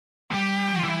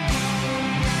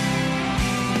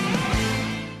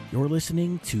You're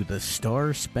listening to the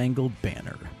Star Spangled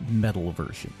Banner metal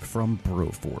version from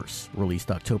Broforce,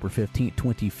 released October 15,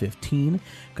 2015,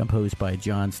 composed by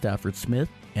John Stafford Smith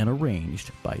and arranged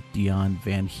by Dion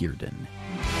Van Heerden.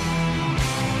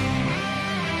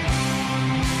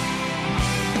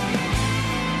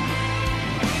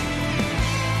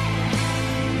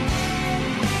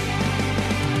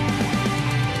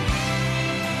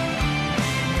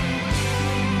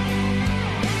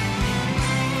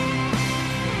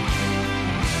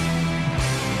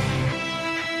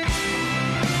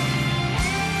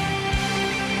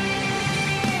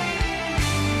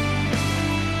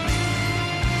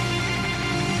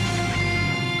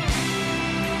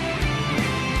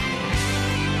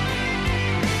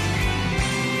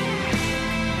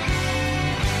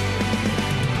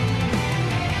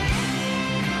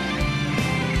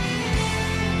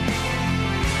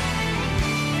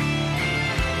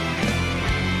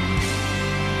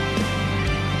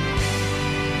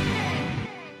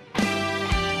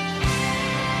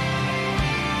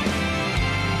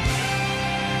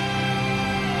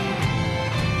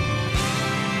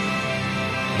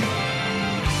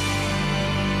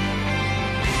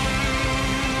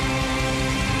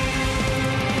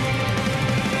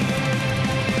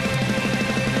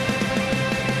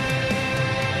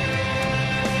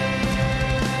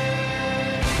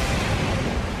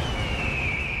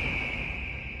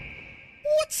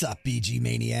 What's up, BG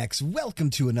Maniacs? Welcome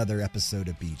to another episode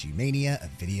of BG Mania, a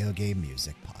video game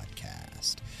music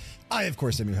podcast. I, of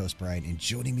course, am your host, Brian, and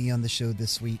joining me on the show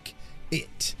this week,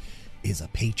 it is a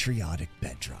patriotic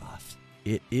Bedroth.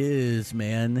 It is,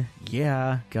 man.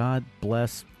 Yeah, God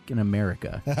bless in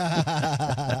America.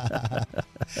 I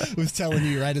was telling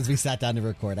you right as we sat down to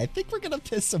record, I think we're going to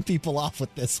piss some people off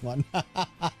with this one.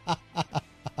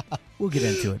 We'll get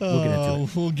into it. We'll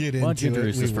get into Why don't you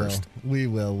introduce it. us first? We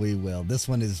will. This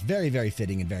one is very, very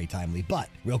fitting and very timely. But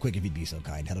real quick, if you'd be so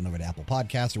kind, head on over to Apple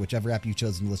Podcasts or whichever app you've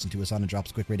chosen to listen to us on and drop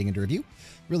us a quick rating and a review.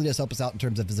 Really does help us out in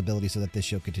terms of visibility so that this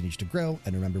show continues to grow.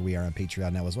 And remember, we are on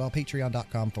Patreon now as well,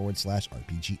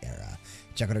 patreon.com/RPG Era.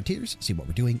 Check out our tiers, see what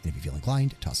we're doing, and if you feel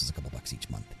inclined, toss us a couple bucks each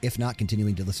month. If not,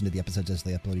 continuing to listen to the episodes as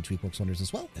they upload each week works wonders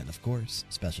as well. And of course,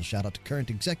 special shout out to current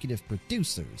executive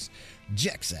producers,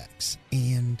 Jexx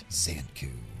and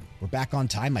Zanku. We're back on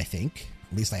time, I think.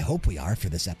 At least I hope we are for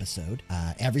this episode.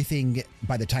 Everything,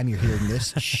 by the time you're hearing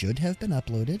this, should have been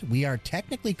uploaded. We are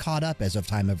technically caught up as of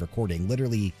time of recording.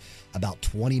 Literally about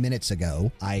 20 minutes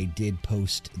ago, I did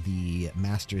post the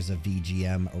Masters of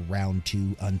VGM Round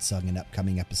 2 Unsung and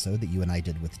Upcoming episode that you and I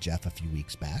did with Jeff a few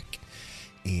weeks back.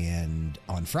 And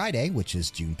on Friday, which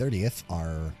is June 30th,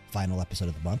 our final episode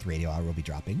of the month, Radio Hour, will be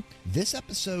dropping. This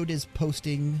episode is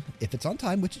posting, if it's on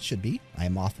time, which it should be. I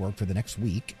am off work for the next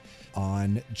week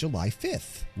on July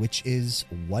 5th, which is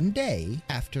one day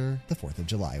after the 4th of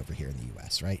July over here in the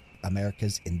U.S., right?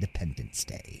 America's Independence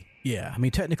Day. Yeah, I mean,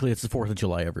 technically it's the 4th of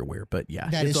July everywhere, but yeah,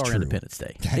 it's our true. Independence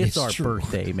Day. That it's is our true.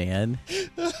 birthday, man.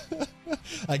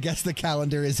 I guess the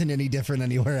calendar isn't any different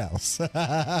anywhere else.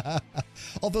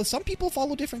 Although some people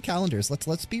follow different calendars.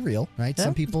 Let's be real, right? Yeah,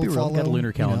 some people follow. follow Got a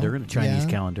lunar calendar and a Chinese yeah.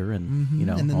 calendar, and And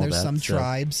then all there's that, some so.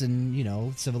 tribes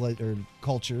and civilized or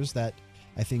cultures that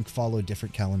I think follow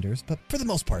different calendars. But for the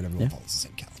most part, everyone follows the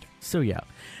same calendar. So yeah,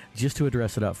 just to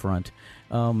address it up front,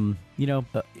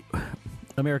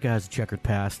 America has a checkered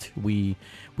past. We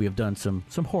have done some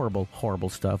horrible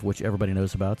stuff, which everybody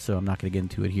knows about, so I'm not going to get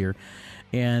into it here.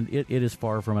 And it is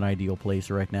far from an ideal place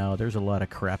right now. There's a lot of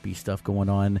crappy stuff going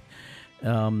on,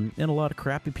 and a lot of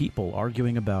crappy people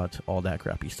arguing about all that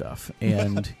crappy stuff.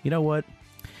 And you know what?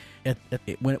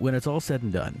 When it's all said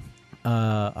and done,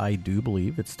 I do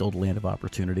believe it's still the land of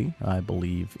opportunity. I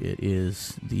believe it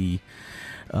is the,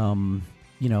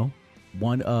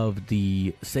 one of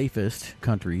the safest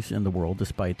countries in the world,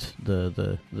 despite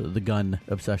the gun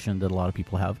obsession that a lot of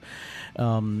people have.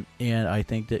 And I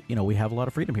think that, we have a lot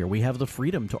of freedom here. We have the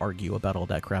freedom to argue about all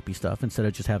that crappy stuff instead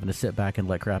of just having to sit back and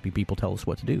let crappy people tell us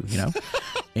what to do,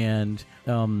 And,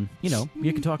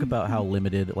 you can talk about how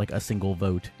limited, like, a single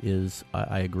vote is.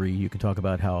 I agree. You can talk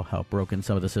about how broken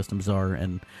some of the systems are,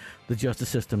 and the justice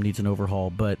system needs an overhaul,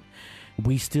 but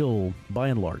we still, by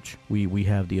and large, we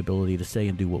have the ability to say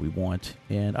and do what we want,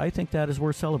 and I think that is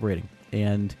worth celebrating.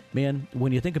 And, man,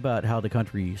 when you think about how the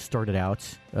country started out,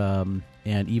 and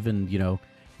even,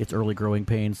 its early growing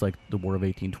pains, like the War of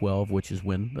 1812, which is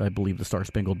when I believe the Star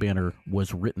Spangled Banner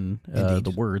was written,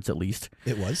 the words at least.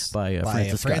 It was. By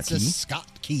Francis Scott Key.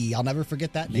 Scott Key. I'll never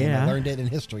forget that name. Yeah. I learned it in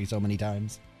history so many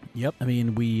times. Yep. I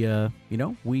mean,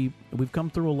 we've come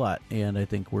through a lot, and I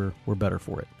think we're better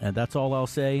for it. And that's all I'll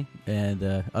say.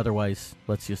 And otherwise,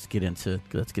 let's get into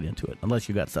it. Unless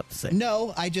you got stuff to say.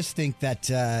 No, I just think that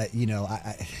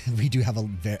we do have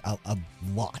a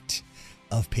lot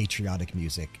of patriotic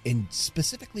music, and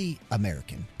specifically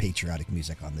American patriotic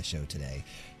music on the show today.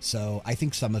 So I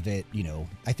think some of it,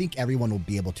 I think everyone will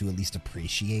be able to at least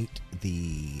appreciate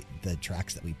the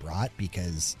tracks that we brought,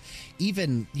 because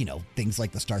even, things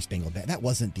like the Star Spangled Banner, that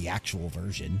wasn't the actual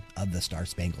version of the Star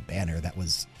Spangled Banner. That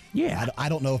was, I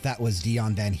don't know if that was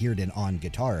Dion Van Heerden on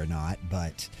guitar or not,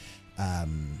 but,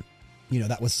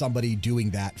 that was somebody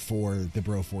doing that for the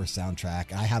Broforce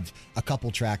soundtrack. I have a couple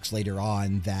tracks later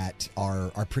on that are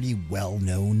pretty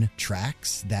well-known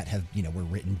tracks that have, were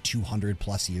written 200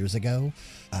 plus years ago,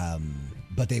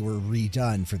 but they were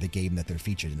redone for the game that they're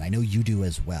featured in. I know you do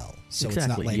as well. So It's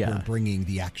not like we're bringing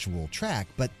the actual track,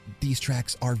 but these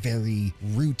tracks are very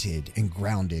rooted and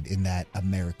grounded in that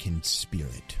American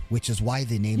spirit, which is why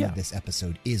the name of this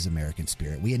episode is American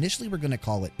Spirit. We initially were going to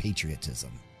call it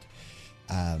Patriotism.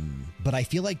 But I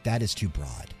feel like that is too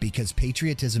broad, because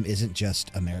patriotism isn't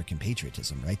just American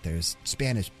patriotism, right? There's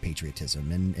Spanish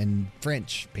patriotism and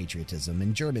French patriotism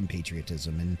and German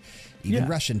patriotism and even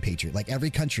Russian patriot. Like, every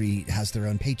country has their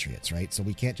own patriots, right? So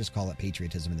we can't just call it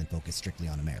patriotism and then focus strictly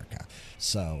on America.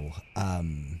 So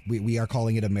we are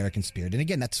calling it American Spirit. And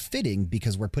again, that's fitting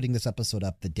because we're putting this episode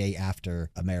up the day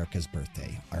after America's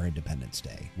birthday, our Independence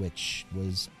Day, which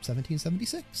was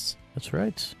 1776. That's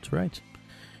right.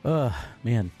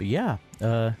 Man, but yeah,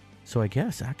 so I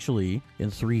guess actually in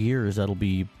 3 years, that'll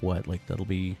be what? That'll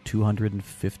be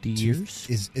 250 years?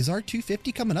 Is our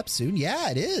 250 coming up soon? Yeah,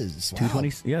 it is. Wow.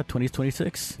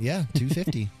 2026. Yeah,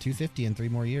 250 in 3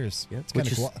 more years. Yeah, it's kind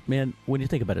of cool. Man, when you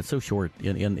think about it, it's so short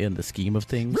in the scheme of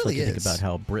things. Really you is. Think about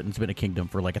how Britain's been a kingdom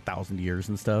for 1,000 years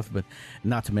and stuff, but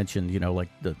not to mention,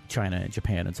 the China and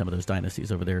Japan and some of those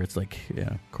dynasties over there. It's of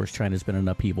course, China's been in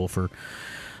upheaval for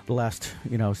the last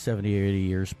 70 or 80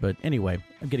 years. But anyway,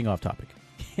 I'm getting off topic.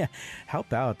 Yeah, how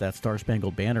about that Star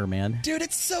Spangled Banner, man? Dude,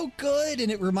 it's so good.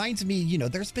 And it reminds me,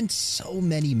 there's been so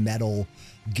many metal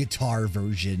guitar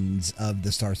versions of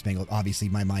the Star Spangled. Obviously,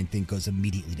 my mind goes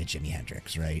immediately to Jimi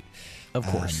Hendrix, right? Of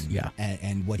course, yeah.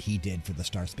 And what he did for the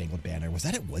Star Spangled Banner. Was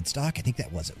that at Woodstock? I think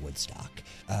that was at Woodstock.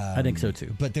 I think so,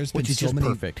 too. But there's been which is so just many...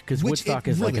 perfect, because Woodstock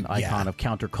is really, an icon of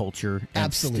counterculture. And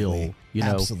absolutely. Still,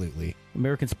 absolutely.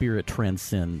 American Spirit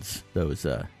transcends those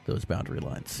boundary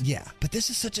lines. Yeah, but this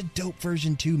is such a dope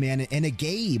version, too, man. And a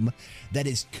game that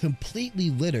is completely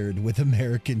littered with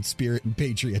American spirit and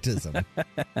patriotism.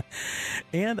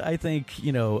 And I think,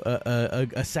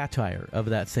 a satire of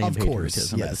that same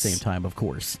patriotism at the same time, of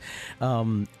course.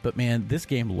 But man, this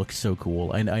game looks so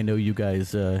cool. I know you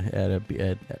guys at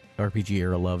RPG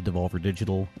Era love Devolver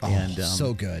Digital.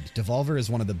 So good. Devolver is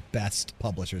one of the best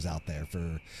publishers out there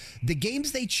for the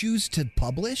games they choose to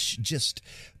publish.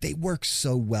 They work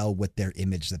so well with their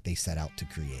image that they set out to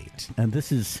create. And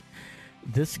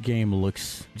this game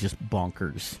looks just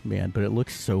bonkers, man, but it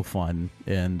looks so fun,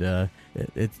 and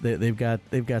they've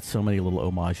got so many little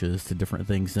homages to different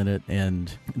things in it,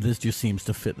 and this just seems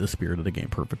to fit the spirit of the game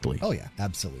perfectly. Oh yeah,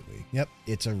 absolutely. Yep,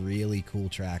 it's a really cool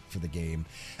track for the game.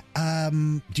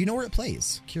 Do you know where it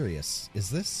plays? Curious. Is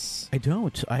this? I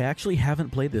don't. I actually haven't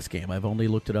played this game. I've only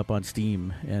looked it up on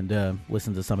Steam and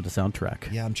listened to some of the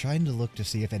soundtrack. Yeah, I'm trying to look to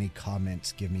see if any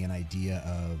comments give me an idea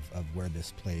of where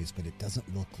this plays, but it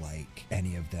doesn't look like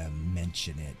any of them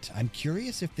mention it. I'm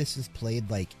curious if this is played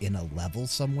in a level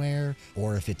somewhere,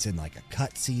 or if it's in a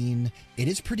cutscene. It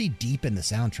is pretty deep in the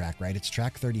soundtrack, right? It's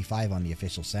track 35 on the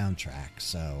official soundtrack,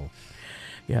 so...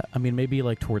 Yeah, I mean, maybe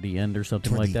toward the end or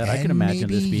something like that. I can imagine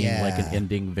this being an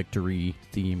ending victory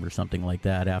theme or something like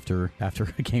that after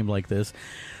a game like this.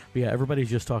 But yeah, everybody's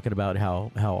just talking about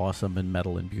how awesome and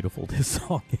metal and beautiful this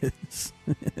song is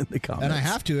in the comments. And I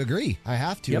have to agree.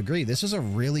 Agree. This is a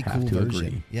really cool version.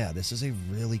 Agree. Yeah, this is a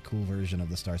really cool version of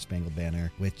the Star Spangled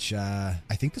Banner, which I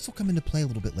think this will come into play a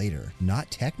little bit later. Not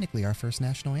technically our first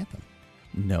national anthem.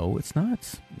 No, it's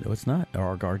not.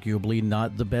 Or arguably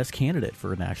not the best candidate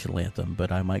for a national anthem, but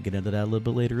I might get into that a little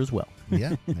bit later as well.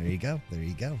 Yeah, there you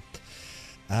go.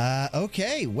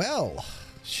 Okay, well,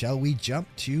 shall we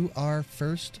jump to our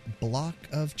first block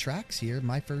of tracks here?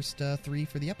 My first 3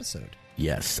 for the episode.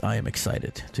 Yes, I am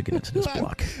excited to get into this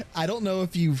block. I don't know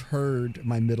if you've heard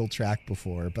my middle track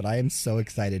before, but I am so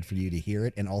excited for you to hear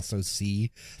it and also see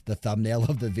the thumbnail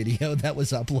of the video that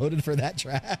was uploaded for that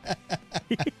track.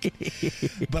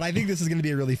 But I think this is going to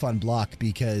be a really fun block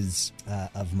because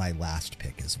of my last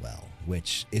pick as well,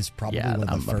 which is probably one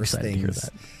of the first things.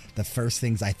 The first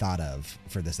things I thought of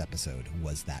for this episode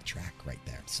was that track right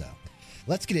there. So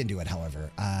Let's get into it, however.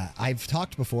 I've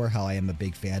talked before how I am a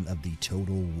big fan of the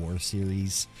Total War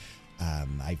series.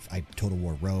 I Total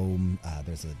War Rome. What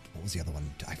was the other one?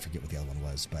 I forget what the other one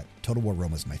was, but Total War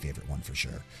Rome was my favorite one for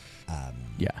sure.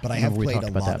 But I have played talked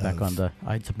about that back on the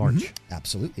Ides of March.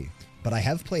 Absolutely. But I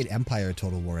have played Empire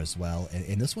Total War as well,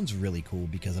 and this one's really cool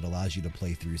because it allows you to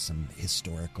play through some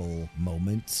historical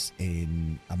moments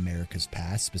in America's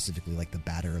past, specifically like the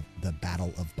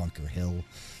Battle of Bunker Hill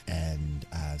and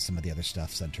some of the other stuff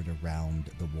centered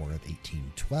around the War of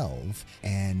 1812.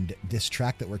 And this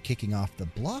track that we're kicking off the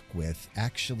block with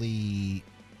actually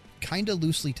kind of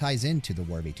loosely ties into the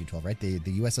War of 1812, right?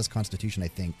 The USS Constitution, I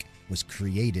think, was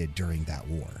created during that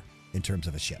war. In terms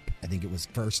of a ship, I think it was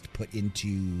first put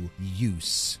into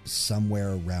use somewhere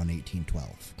around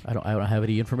 1812. I don't have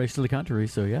any information to the contrary,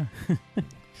 so yeah.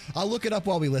 I'll look it up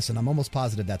while we listen. I'm almost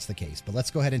positive that's the case. But let's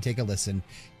go ahead and take a listen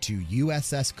to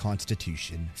USS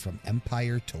Constitution from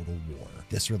Empire Total War.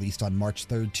 This released on March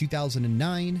 3rd,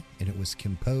 2009, and it was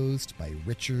composed by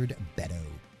Richard Beto.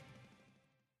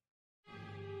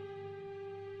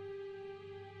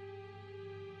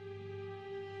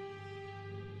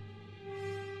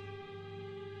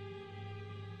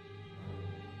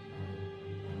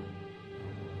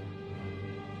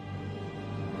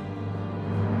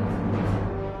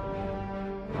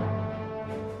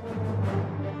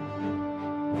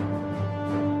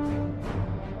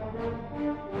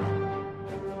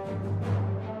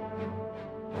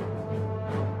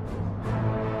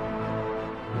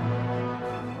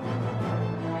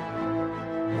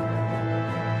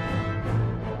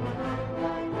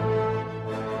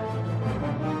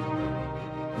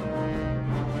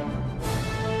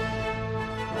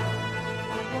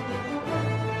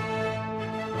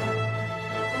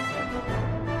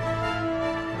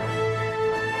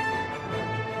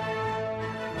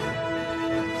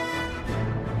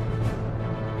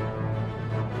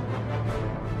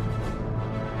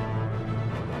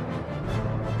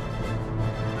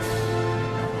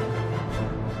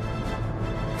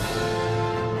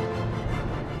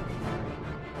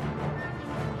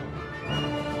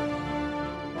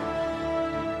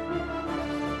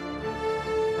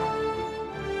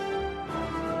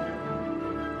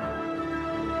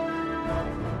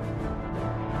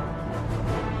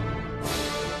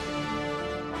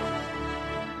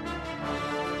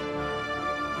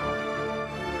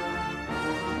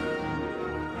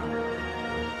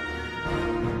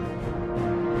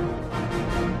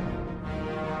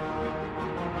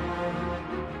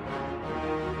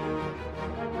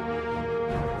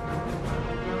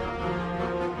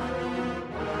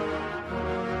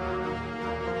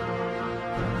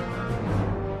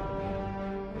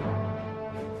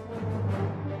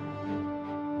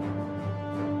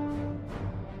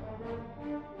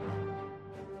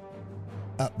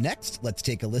 Up next, let's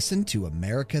take a listen to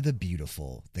America the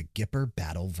Beautiful, the Gipper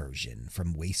Battle version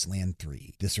from Wasteland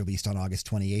 3. This released on August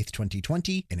 28th,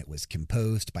 2020, and it was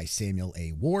composed by Samuel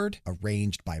A. Ward,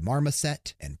 arranged by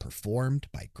Marmoset, and performed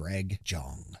by Greg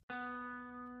Jong.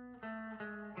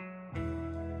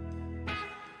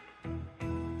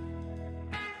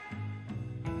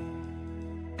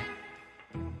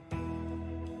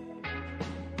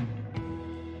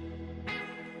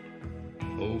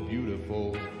 Oh,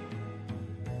 beautiful,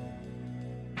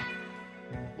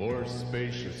 or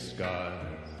spacious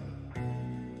skies,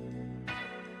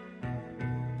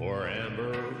 or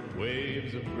amber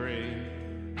waves of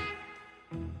grain,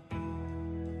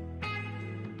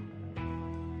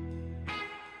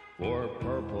 or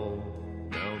purple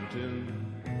mountain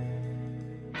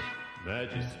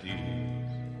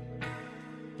majesties,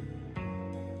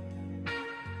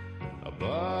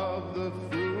 above the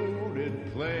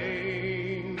fruited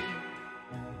plain,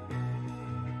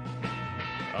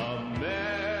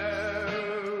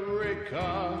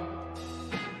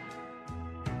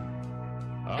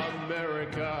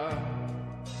 America,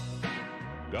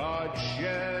 God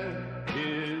shed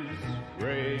his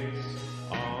grace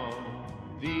on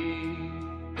thee.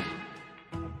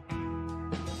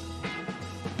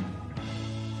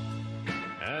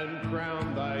 And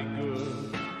crown thy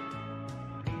good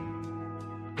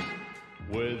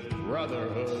with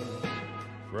brotherhood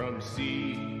from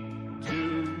sea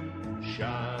to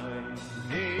shining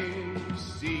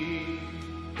sea.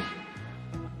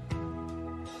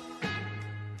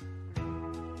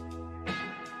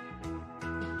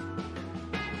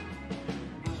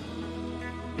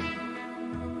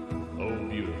 Oh,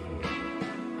 beautiful,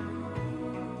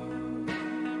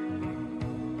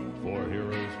 for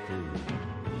heroes proved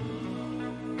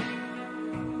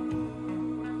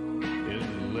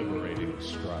in liberating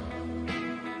strife.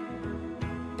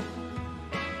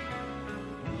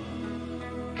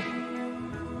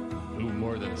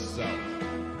 and south,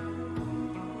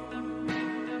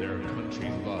 their country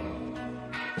loved,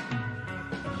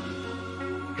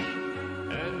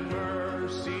 and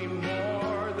mercy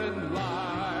more than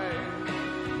life.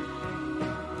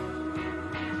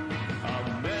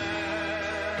 America,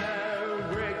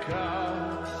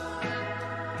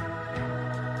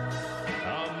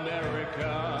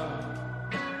 America,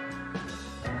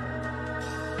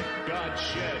 God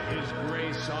shed his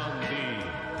grace on thee.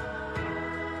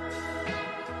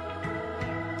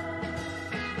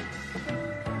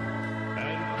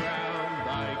 And crown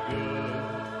thy good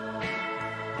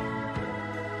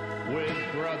with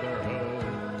brotherhood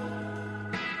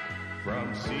from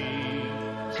sea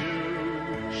to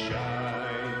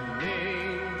shining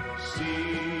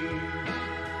sea.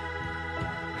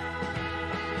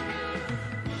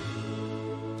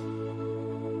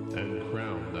 And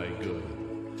crown thy good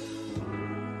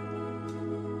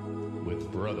with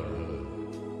brotherhood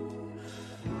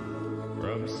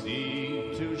from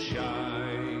sea to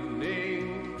shining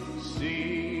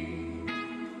sea.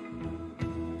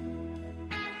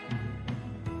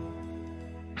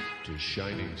 To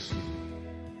shining sea.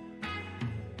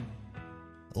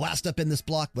 Last up in this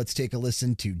block, let's take a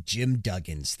listen to Jim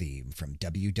Duggan's theme from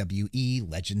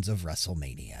WWE Legends of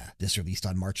WrestleMania. This released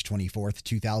on March 24th,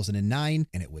 2009,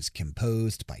 and it was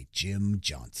composed by Jim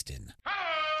Johnston.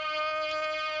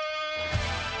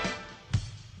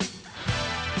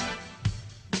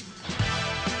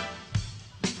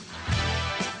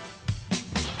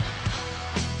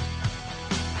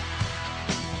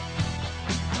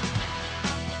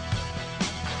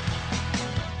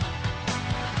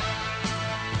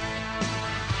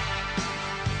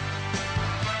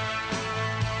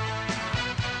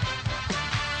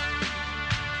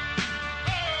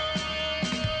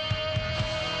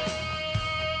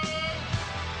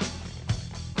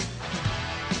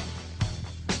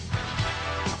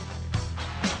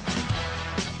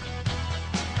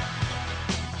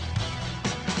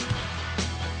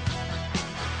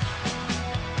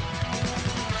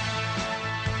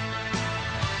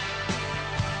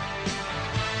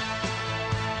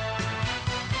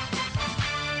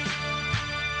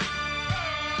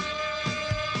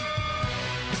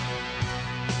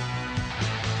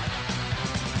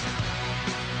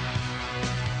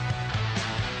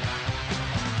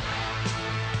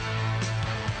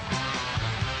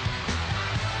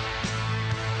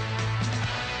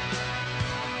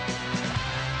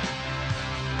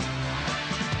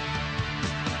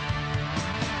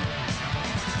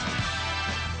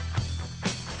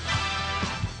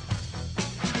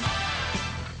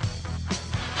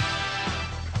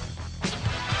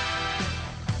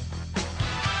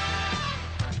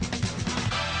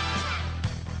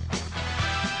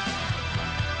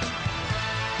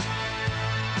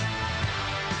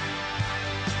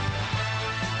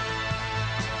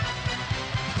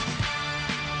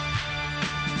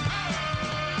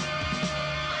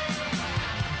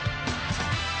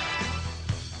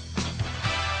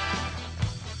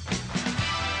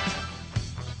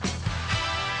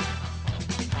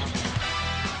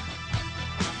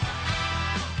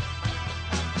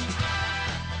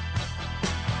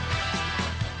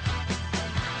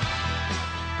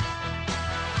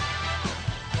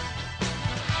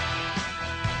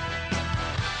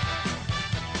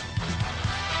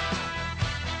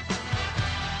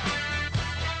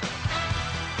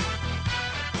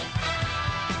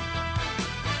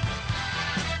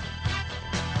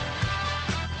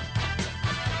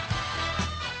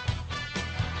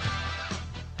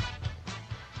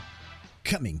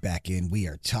 Coming back in, we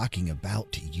are talking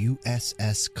about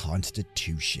USS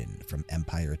Constitution from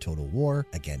Empire Total War,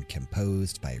 again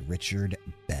composed by Richard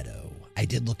Beto. I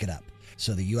did look it up.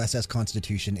 So the USS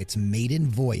Constitution, its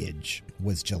maiden voyage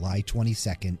was July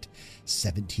 22nd,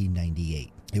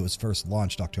 1798. It was first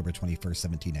launched October 21st,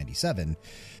 1797,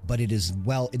 but it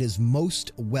is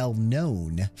most well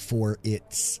known for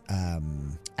its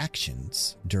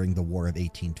actions during the War of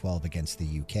 1812 against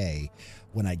the UK,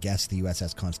 when I guess the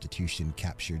USS Constitution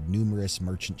captured numerous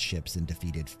merchant ships and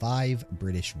defeated 5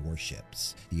 British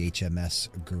warships: the HMS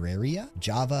Guerrera,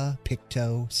 Java,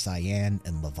 Pictou, Cyane,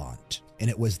 and Levant. And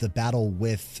it was the battle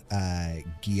with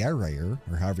Guerrero,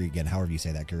 or however you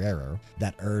say that, Guerrero,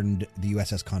 that earned the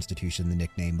USS Constitution the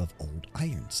nickname of Old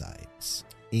Ironsides.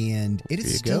 and it is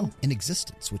There you still go. in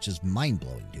existence, which is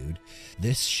mind-blowing, dude.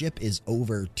 This ship is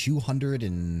over 200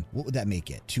 and what would that make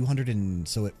it? 200 and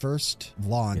so it first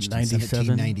launched in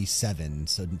 1797.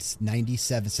 So it's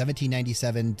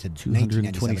 1797 to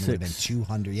 1997 would have been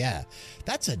 200. Yeah,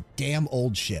 that's a damn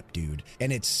old ship, dude.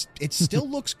 And it still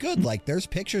looks good. Like there's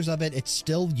pictures of it. It's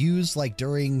still used like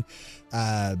during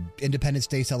Independence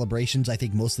Day celebrations. I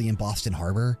think mostly in Boston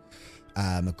Harbor.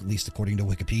 At least according to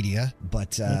Wikipedia,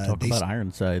 but Talk about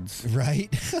Ironsides. right?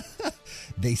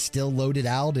 They still load it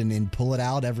out and pull it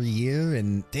out every year,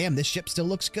 and damn, this ship still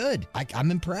looks good. I'm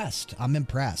impressed. I'm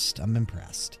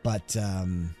impressed. But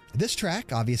this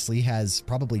track obviously has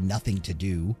probably nothing to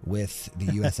do with the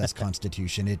USS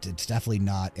Constitution. It's definitely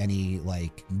not any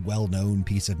like well-known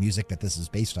piece of music that this is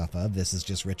based off of. This is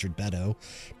just Richard Beto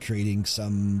creating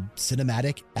some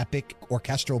cinematic, epic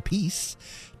orchestral piece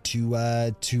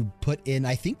to put in.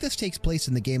 I think this takes place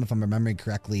in the game, if I'm remembering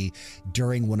correctly,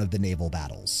 during one of the naval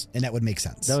battles, and that would make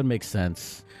sense. That would make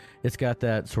sense. It's got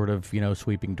that sort of,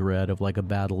 sweeping dread of like a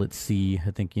battle at sea.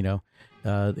 I think,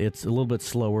 it's a little bit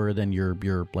slower than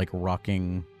your like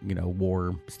rocking,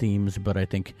 war themes. But I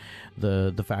think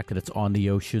the fact that it's on the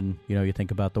ocean, you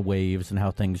think about the waves and how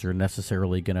things are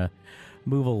necessarily going to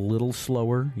move a little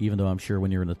slower, even though I'm sure when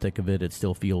you're in the thick of it, it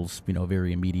still feels,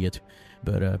 very immediate.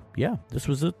 But yeah, this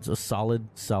was a solid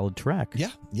track.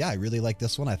 Yeah, I really like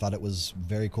this one. I thought it was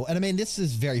very cool. And I mean, this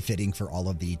is very fitting for all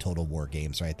of the Total War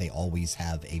games, right? They always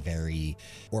have a very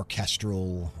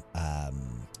orchestral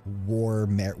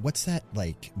what's that,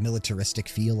 like militaristic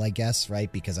feel, I guess,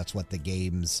 right? Because that's what the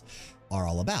games are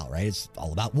all about, right? It's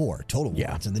all about war, total war.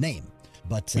 Yeah. It's in the name.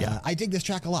 But I dig this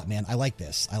track a lot, man. I like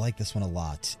this. I like this one a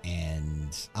lot. And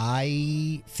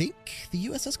I think the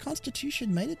USS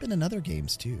Constitution might have been in other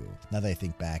games, too, now that I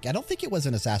think back. I don't think it was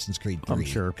in Assassin's Creed 3. I'm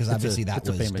sure. Because obviously that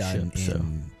was famous done ship,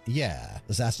 in... Yeah.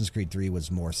 Assassin's Creed 3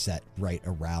 was more set right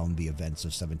around the events of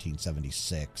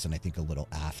 1776, and I think a little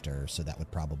after. So that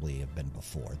would probably have been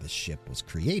before this ship was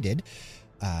created.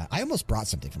 I almost brought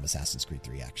something from Assassin's Creed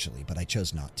 3, actually, but I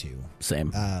chose not to.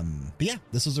 Same. But yeah,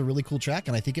 this was a really cool track,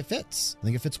 and I think it fits. I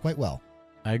think it fits quite well.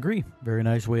 I agree. Very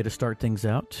nice way to start things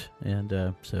out.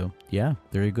 And so, yeah,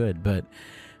 very good. But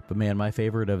man, my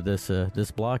favorite of this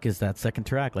block is that second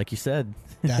track, like you said.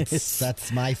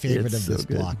 That's my favorite of this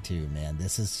so block, too, man.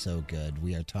 This is so good.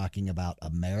 We are talking about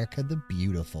America the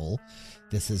Beautiful.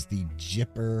 This is the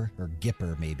Gipper, or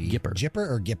Gipper, maybe. Gipper. Gipper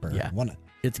or Gipper? Yeah.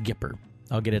 It's Gipper.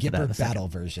 I'll get into that in a Gipper second. battle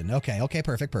version. Okay,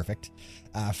 perfect.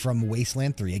 From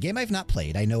Wasteland 3, a game I've not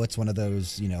played. I know it's one of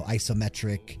those,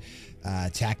 isometric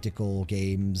tactical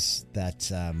games that,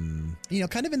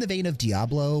 kind of in the vein of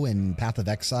Diablo and Path of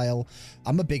Exile.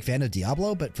 I'm a big fan of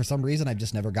Diablo, but for some reason I've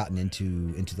just never gotten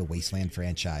into the Wasteland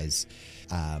franchise.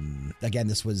 Again,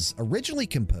 this was originally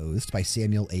composed by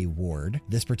Samuel A. Ward.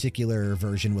 This particular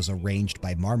version was arranged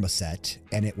by Marmoset,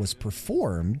 and it was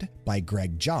performed by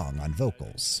Greg Jong on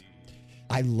vocals.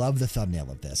 I love the thumbnail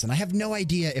of this, and I have no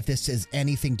idea if this has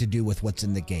anything to do with what's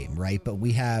in the game, right? But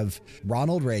we have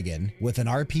Ronald Reagan with an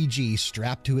RPG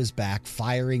strapped to his back,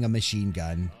 firing a machine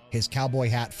gun, his cowboy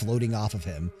hat floating off of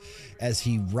him as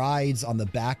he rides on the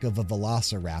back of a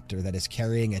velociraptor that is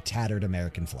carrying a tattered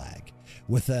American flag.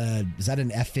 With is that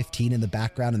an F-15 in the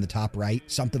background in the top right?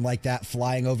 Something like that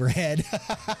flying overhead.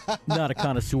 Not a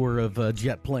connoisseur of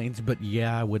jet planes, but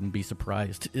yeah, I wouldn't be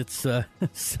surprised. It's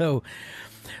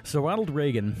So Ronald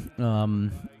Reagan,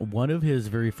 one of his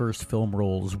very first film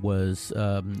roles was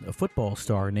a football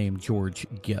star named George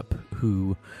Gipp,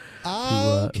 who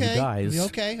dies.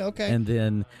 Okay. And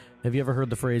then, have you ever heard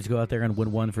the phrase, go out there and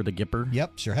win one for the Gipper?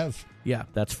 Yep, sure have. Yeah,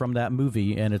 that's from that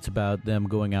movie, and it's about them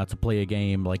going out to play a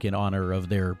game, like in honor of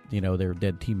their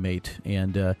dead teammate.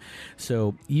 And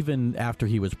so even after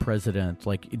he was president,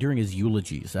 like during his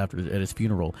eulogies at his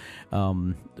funeral,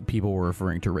 people were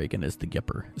referring to Reagan as the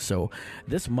Gipper. So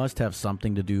this must have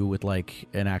something to do with like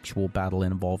an actual battle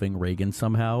involving Reagan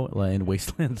somehow in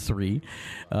Wasteland 3.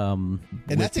 And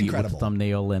that's incredible. With the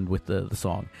thumbnail and with the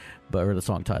song, or the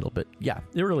song title. But yeah,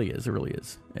 it really is.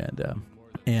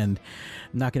 And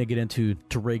I'm not going to get into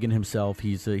Reagan himself.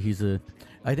 He's a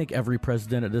I think every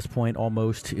president at this point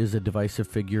almost is a divisive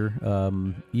figure.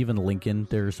 Even Lincoln,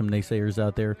 there are some naysayers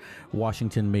out there.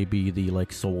 Washington may be the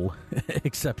like sole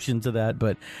exception to that,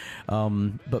 but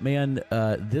man,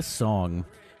 this song,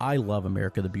 I love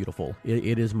America the Beautiful.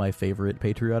 It is my favorite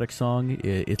patriotic song.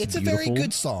 It's a very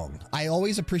good song. I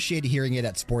always appreciate hearing it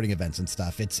at sporting events and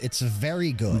stuff. It's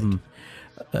very good.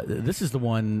 Mm-hmm. This is the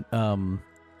one.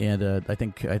 And I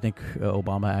think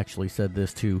Obama actually said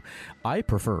this too. I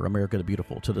prefer America the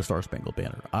Beautiful to the Star Spangled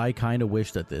Banner. I kind of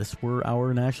wish that this were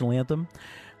our national anthem.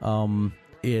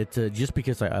 It just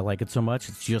because I like it so much,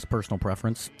 it's just personal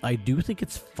preference. I do think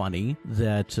it's funny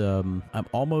that I'm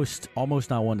almost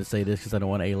not one to say this because I don't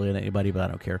want to alienate anybody, but I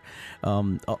don't care.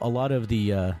 A lot of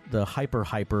the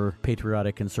hyper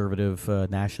patriotic, conservative,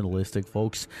 nationalistic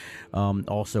folks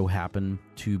also happen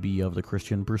to be of the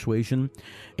Christian persuasion,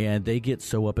 and they get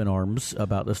so up in arms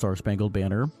about the Star Spangled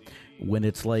Banner when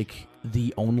it's like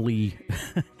the only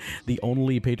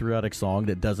patriotic song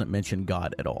that doesn't mention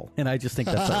God at all. And I just think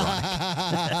that's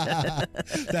ironic.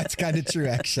 That's kind of true,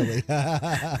 actually.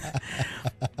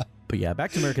 But yeah,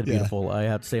 back to America the Beautiful. I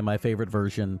have to say my favorite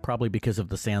version, probably because of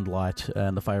the Sandlot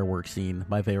and the fireworks scene,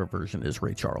 my favorite version is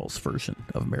Ray Charles' version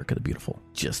of America the Beautiful.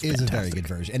 Just It is fantastic. a very good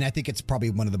version. And I think it's probably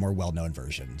one of the more well-known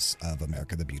versions of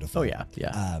America the Beautiful. Oh, yeah,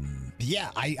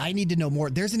 yeah. I need to know more.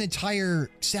 There's an entire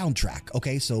soundtrack.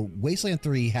 Okay, so Wasteland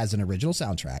 3 has an original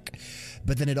soundtrack,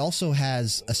 but then it also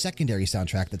has a secondary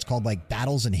soundtrack that's called like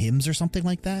Battles and Hymns or something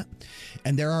like that.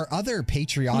 And there are other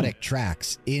patriotic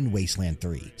tracks in Wasteland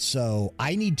 3. So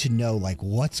I need to know like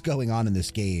what's going on in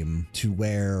this game to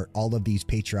where all of these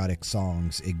patriotic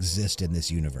songs exist in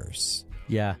this universe.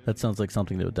 Yeah, that sounds like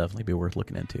something that would definitely be worth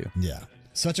looking into. Yeah.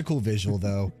 Such a cool visual,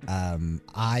 though.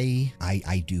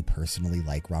 I do personally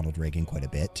like Ronald Reagan quite a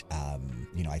bit.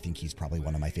 I think he's probably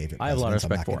one of my favorite presidents. I have a lot of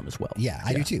respect for him as well. Yeah,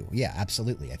 I do too. Yeah,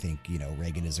 absolutely. I think,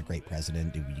 Reagan is a great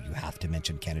president. You have to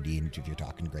mention Kennedy if you're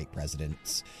talking great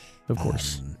presidents. Of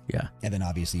course. Yeah. And then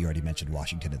obviously you already mentioned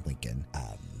Washington and Lincoln.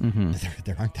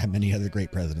 There aren't that many other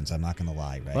great presidents, I'm not going to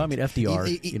lie, right? Well, I mean,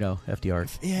 FDR,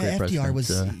 FDR. Yeah, great FDR was,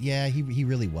 president. he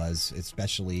really was,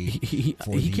 especially he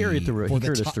carried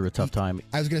us through a tough time.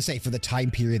 I was going to say, for the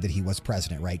time period that he was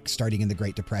president, right? Starting in the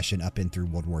Great Depression up in through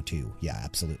World War II. Yeah,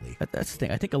 absolutely. That's the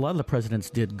thing. I think a lot of the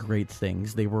presidents did great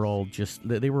things. They were all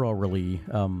really,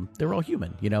 they were all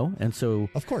human, And so,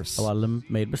 of course, a lot of them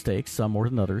made mistakes, some more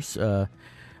than others.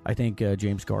 I think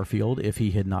James Garfield, if he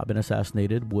had not been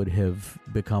assassinated, would have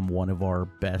become one of our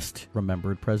best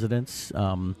remembered presidents.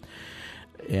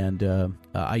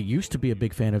 I used to be a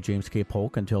big fan of James K.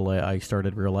 Polk until I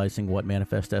started realizing what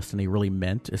Manifest Destiny really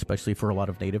meant, especially for a lot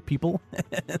of Native people.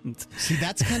 See,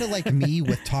 that's kind of like me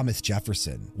with Thomas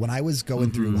Jefferson. When I was going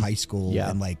through high school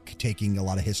and like taking a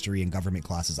lot of history and government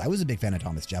classes, I was a big fan of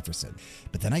Thomas Jefferson.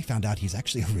 But then I found out he's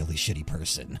actually a really shitty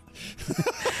person.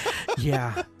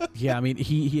 Yeah. I mean,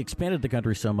 he expanded the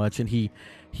country so much, and he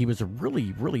was a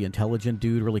really, really intelligent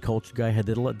dude, really cultured guy.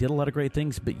 Did a lot of great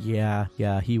things, but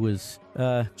he was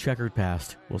checkered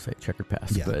past. We'll say checkered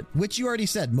past. Yeah. But which you already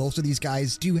said, most of these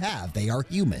guys do have. They are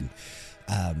human.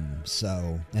 And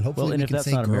hopefully we can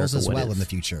say girls as well in the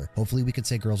future. Hopefully we could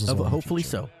say girls as well. Hopefully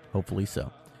so.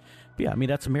 But yeah, I mean,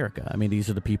 that's America. I mean, these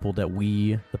are the people that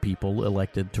the people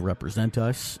elected to represent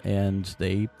us, and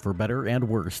they, for better and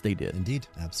worse, they did. Indeed.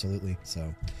 Absolutely.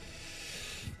 So,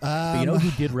 but you know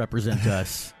who did represent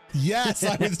us? Yes,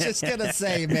 I was just going to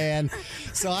say, man.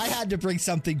 So I had to bring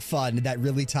something fun that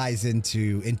really ties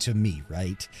into me,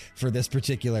 right, for this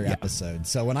particular episode.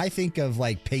 So when I think of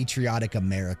like patriotic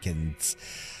Americans,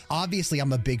 obviously,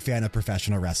 I'm a big fan of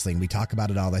professional wrestling. We talk about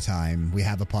it all the time. We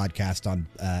have a podcast on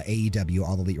AEW,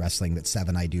 All Elite Wrestling, that Sev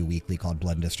and I do weekly called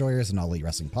Blood and Destroyers, an All Elite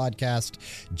Wrestling podcast.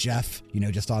 Jeff,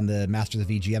 just on the Masters of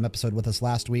VGM episode with us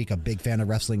last week, a big fan of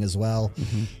wrestling as well.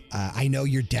 I know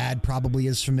your dad probably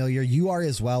is familiar. You are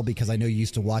as well, because I know you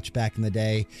used to watch back in the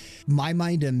day. My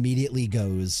mind immediately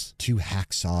goes to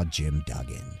Hacksaw Jim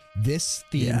Duggan. This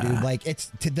theme, dude, like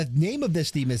the name of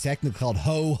this theme is technically called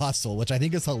Ho Hustle, which I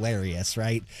think is hilarious,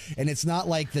 right? And it's not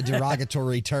like the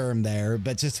derogatory term there,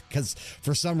 but just because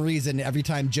for some reason, every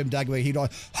time Jim Duggan, he'd go,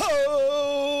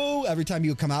 ho! Every time he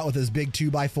would come out with his big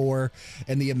 2x4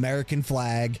 and the American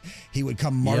flag, he would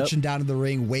come marching down to the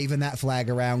ring, waving that flag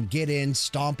around, get in,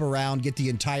 stomp around, get the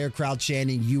entire crowd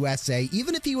chanting USA.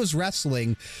 Even if he was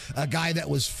wrestling a guy that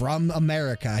was from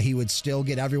America, he would still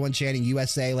get everyone chanting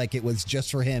USA like it was just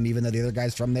for him, even though the other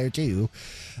guy's from there too.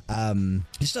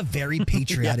 Just a very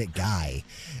patriotic guy,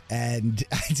 and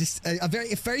just a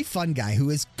very fun guy who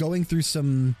is going through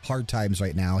some hard times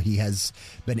right now. He has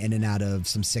been in and out of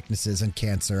some sicknesses and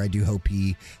cancer. I do hope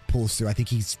he pulls through. I think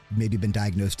he's maybe been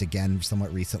diagnosed again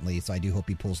somewhat recently, so I do hope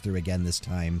he pulls through again this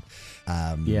time.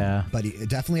 But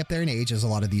definitely up there in age, as a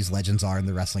lot of these legends are in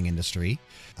the wrestling industry.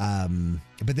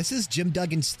 But this is Jim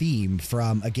Duggan's theme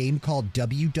from a game called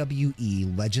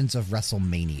WWE Legends of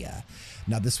WrestleMania.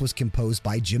 Now, this was composed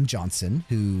by Jim Johnson,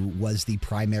 who was the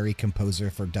primary composer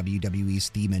for WWE's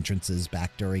theme entrances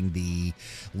back during the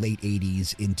late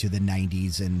 80s into the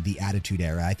 90s and the Attitude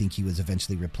Era. I think he was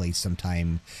eventually replaced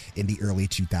sometime in the early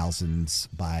 2000s 2000s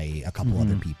by a couple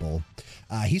other people.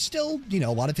 He's still, a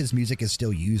lot of his music is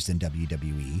still used in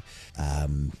WWE.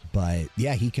 But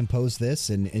yeah, he composed this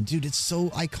and dude, it's so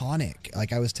iconic.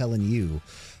 Like I was telling you,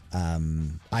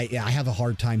 I have a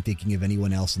hard time thinking of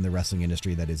anyone else in the wrestling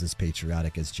industry that is as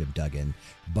patriotic as Jim Duggan,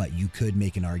 but you could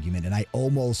make an argument. And I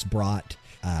almost brought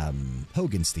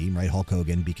Hogan's theme, right? Hulk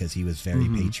Hogan, because he was very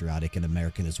patriotic and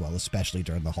American as well, especially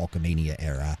during the Hulkamania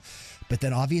era. But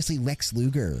then obviously Lex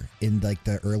Luger in like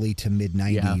the early to mid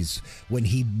 90s when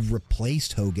he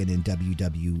replaced Hogan in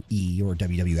WWE or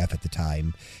WWF at the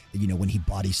time, when he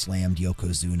body slammed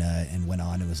Yokozuna and went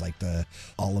on and was like the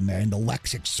All-American, the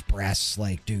Lex Express,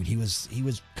 like, dude, he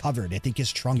was covered. I think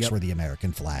his trunks were the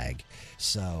American flag.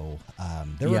 So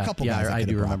there were a couple guys I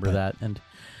do remember that. And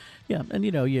yeah, and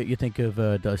you think of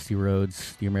Dusty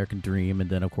Rhodes, the American Dream, and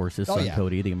then of course his son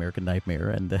Cody, the American Nightmare,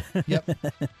 and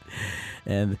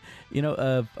and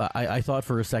I thought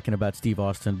for a second about Steve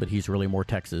Austin, but he's really more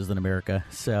Texas than America.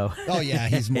 So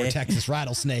he's more Texas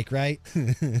Rattlesnake, right?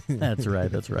 That's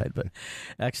right. But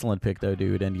excellent pick though,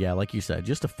 dude, and yeah, like you said,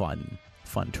 just a fun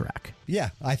track.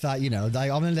 Yeah, I thought I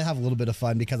wanted to have a little bit of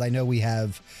fun because I know we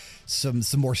have some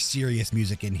more serious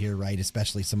music in here, right?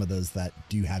 Especially some of those that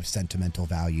do have sentimental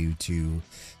value to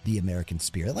the American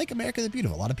spirit, like America the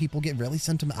Beautiful. A lot of people get really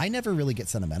sentimental. I never really get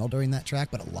sentimental during that track,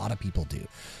 but a lot of people do.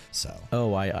 So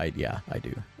I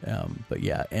do. But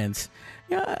yeah, and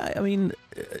yeah, I mean,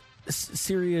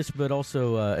 serious, but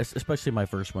also especially my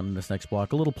first one, this next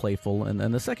block, a little playful, and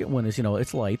the second one is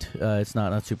it's light, it's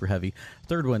not super heavy.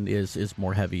 Third one is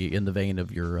more heavy in the vein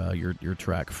of your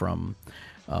track from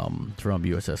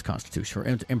USS Constitution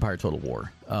or Empire Total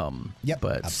War.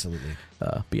 But absolutely.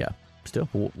 But yeah, still,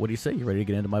 what do you say? You ready to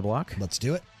get into my block? Let's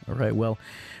do it. All right. Well,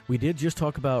 we did just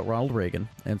talk about Ronald Reagan,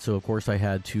 and so of course I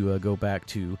had to go back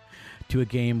to a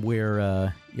game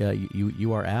where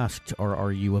you are asked,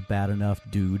 are you a bad enough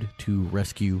dude to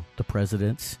rescue the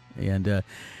presidents? And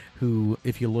who,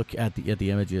 if you look at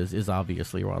the images, is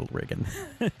obviously Ronald Reagan.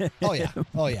 Oh yeah.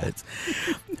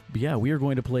 But yeah, we are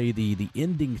going to play the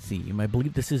ending theme. I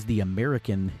believe this is the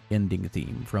American ending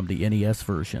theme from the NES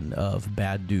version of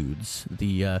Bad Dudes.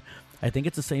 I think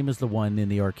it's the same as the one in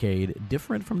the arcade,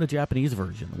 different from the Japanese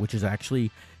version, which is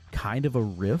actually kind of a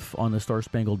riff on the Star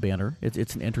Spangled Banner.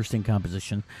 It's an interesting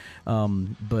composition.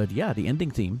 But yeah, the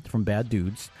ending theme from Bad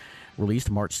Dudes, released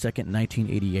March 2nd,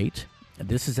 1988.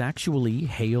 This is actually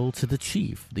Hail to the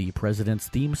Chief, the President's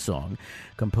theme song,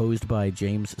 composed by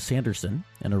James Sanderson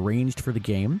and arranged for the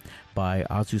game by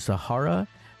Azusa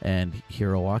and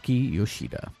Hiroaki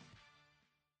Yoshida.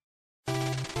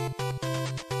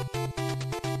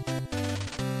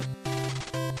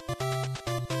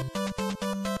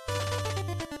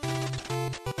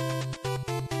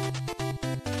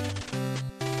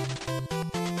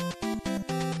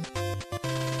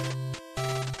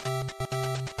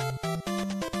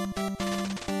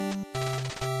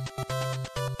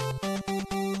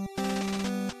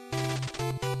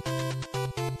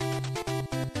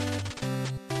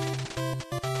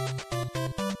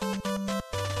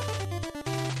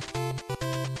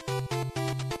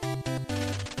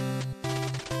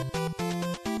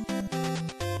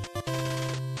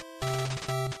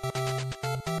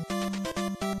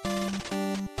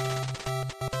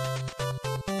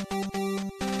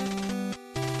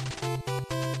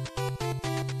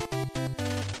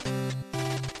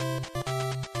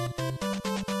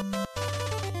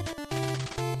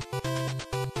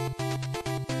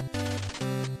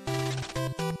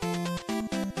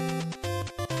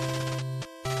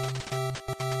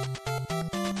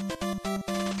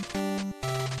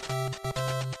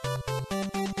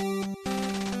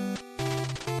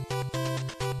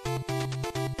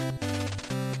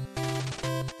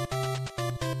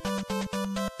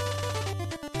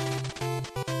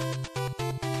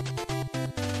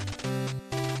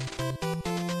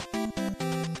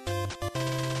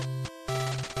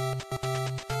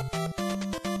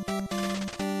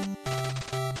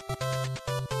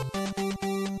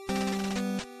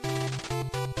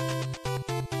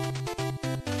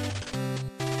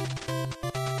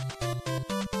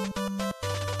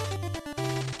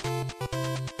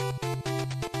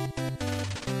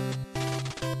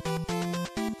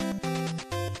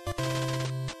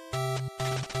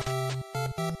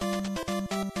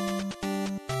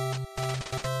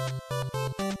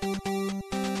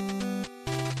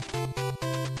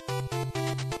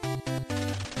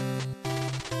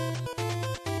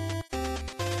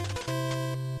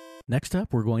 Next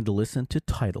up, we're going to listen to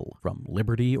Title from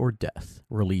Liberty or Death,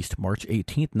 released March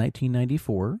 18th,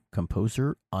 1994,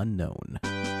 composer unknown.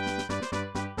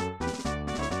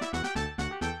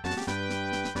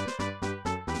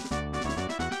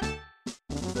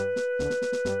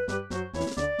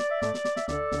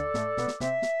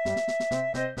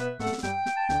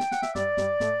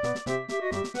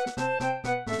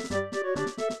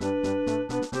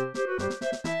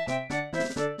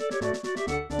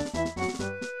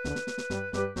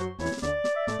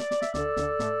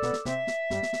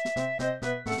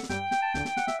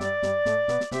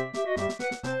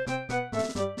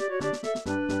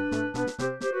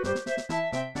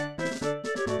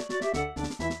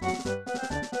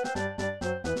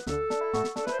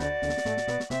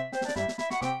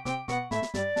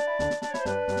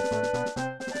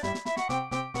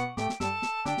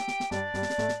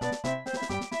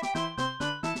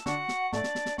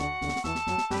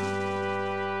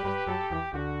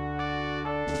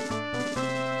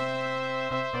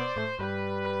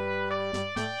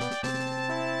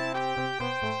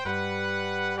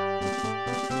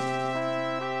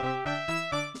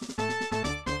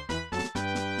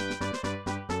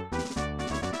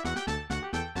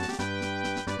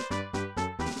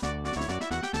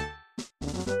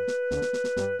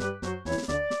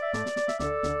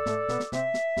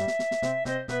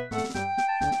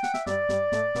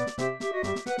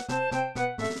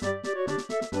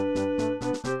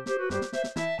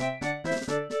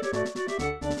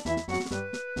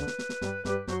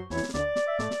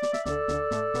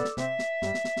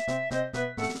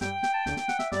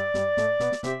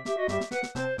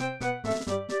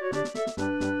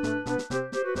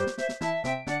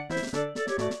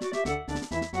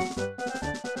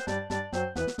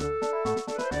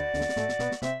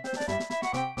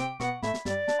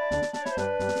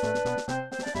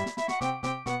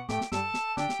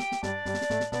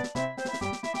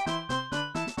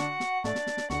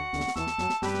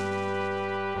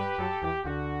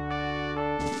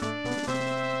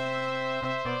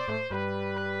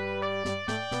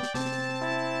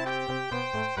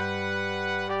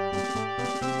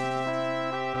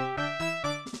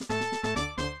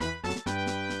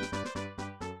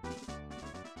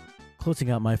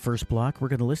 Closing out my first block, we're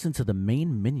going to listen to the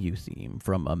main menu theme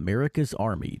from America's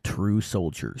Army True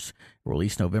Soldiers,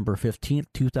 released November 15th,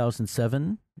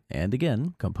 2007, and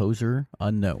again, composer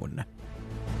unknown.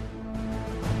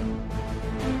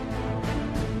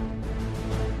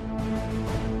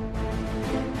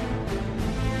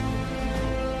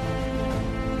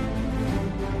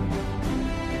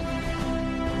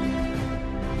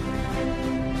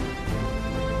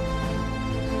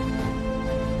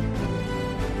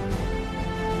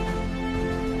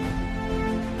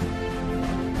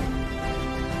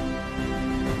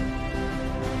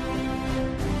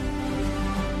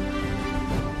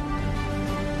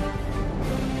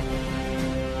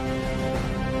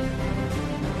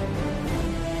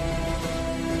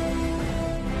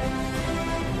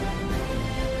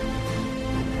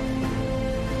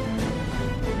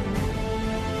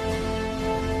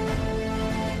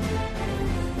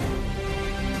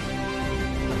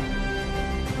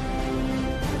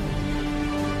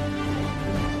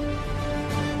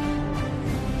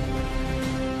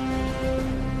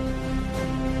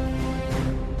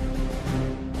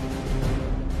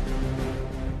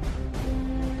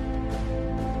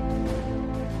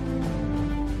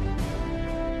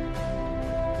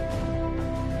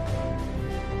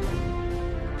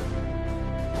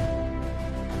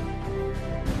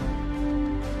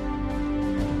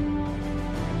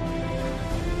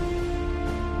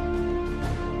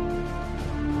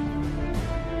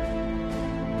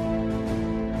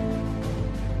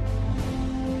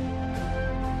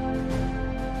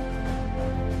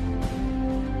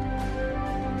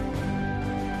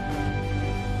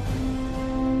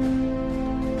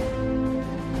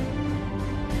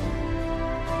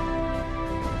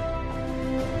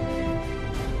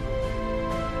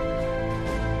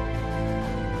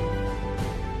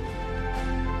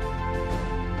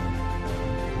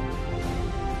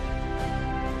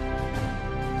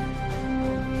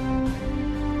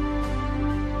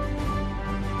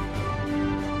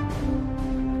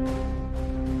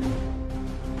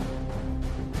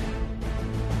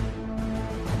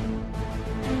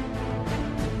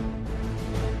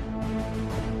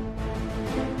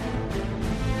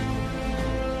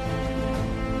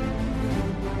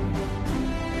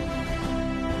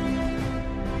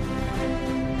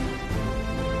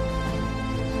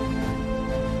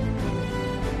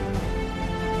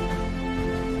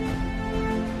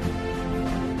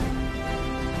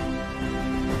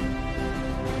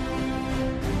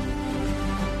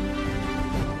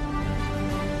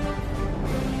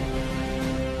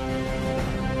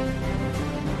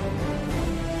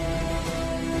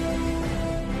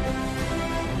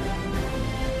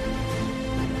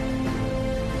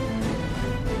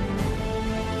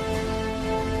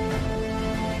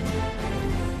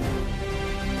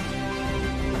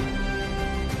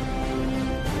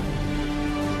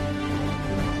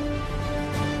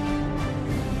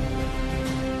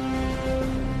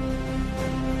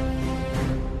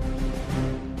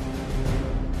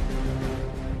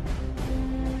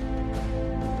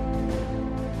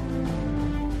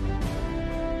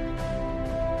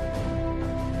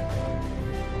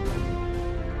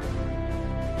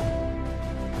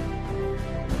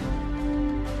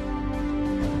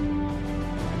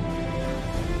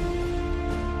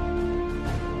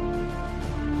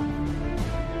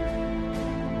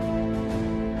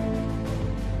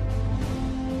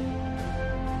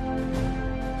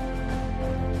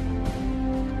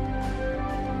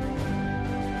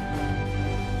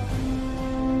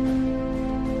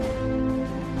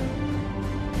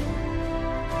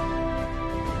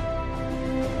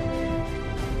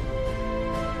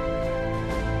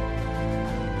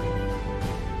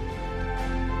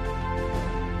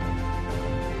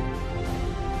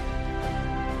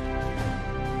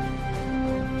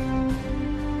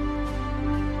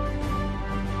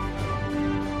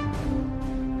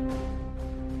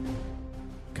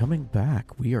 Coming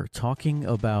back, we are talking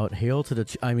about Hail to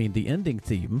the ending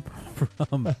theme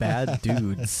from Bad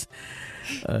Dudes.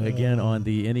 Again, on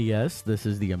the NES, this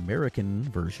is the American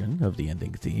version of the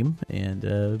ending theme. And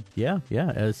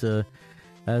as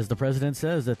the president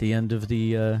says at the end of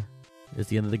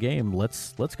the game,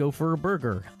 let's go for a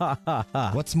burger. Ha ha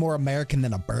ha. What's more American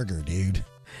than a burger, dude?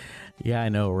 Yeah, I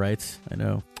know, right? I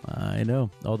know.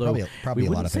 Although probably we a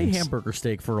lot wouldn't of say things. hamburger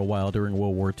steak for a while during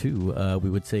World War II.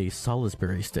 We would say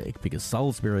Salisbury steak because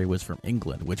Salisbury was from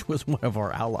England, which was one of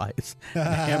our allies.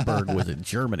 Hamburg was in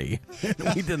Germany.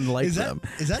 We didn't like them.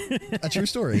 Is that a true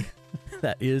story?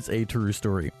 That is a true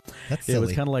story. That's It was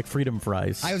silly. kind of like freedom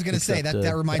fries. I was going to say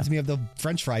that reminds me of the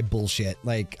French fry bullshit.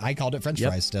 Like I called it French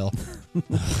fries still.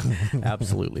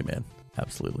 Absolutely, man.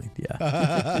 Absolutely,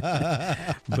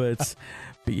 yeah. but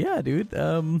yeah, dude.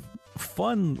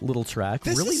 Fun little track.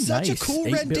 This really is such nice. a cool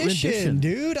 8-bit rendition,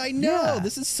 dude. I know. Yeah.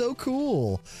 This is so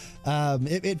cool.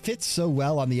 It fits so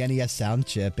well on the NES sound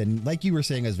chip. And like you were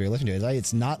saying as we were listening to it,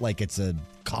 it's not like it's a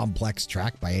complex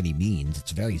track by any means.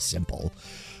 It's very simple.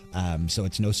 So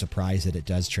it's no surprise that it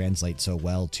does translate so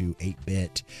well to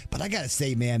 8-bit. But I gotta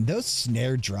say, man, those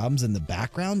snare drums in the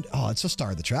background, oh, it's a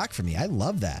star of the track for me. I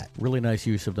love that. Really nice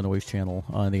use of the noise channel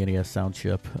on the NES sound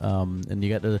chip. And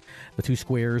you got the two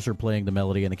squares are playing the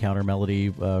melody and the counter melody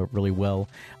really well.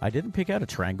 I didn't pick out a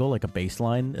triangle, like a bass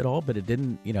line at all, but it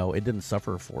didn't, it didn't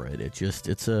suffer for it.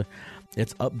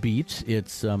 It's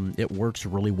upbeat. It works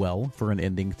really well for an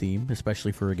ending theme,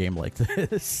 especially for a game like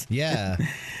this. Yeah.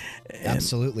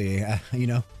 Absolutely.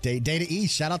 Data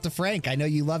East. Shout out to Frank. I know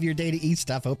you love your Data East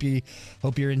stuff. Hope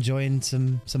you're enjoying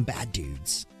some bad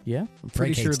dudes. Yeah, I'm Frank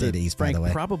pretty sure hates that Data East, Frank by the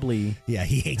way. probably. Yeah,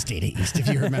 he hates Data East, if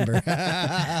you remember.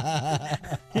 I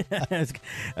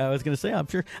was going to say,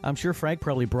 I'm sure Frank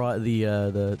probably brought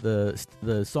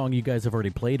the song you guys have already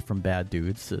played from Bad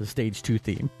Dudes, Stage 2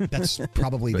 theme. That's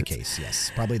probably the case.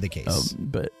 Yes, probably the case.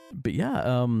 But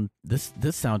yeah, this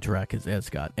soundtrack has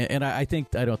got, and I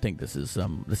don't think this is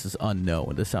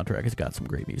unknown. This soundtrack has got some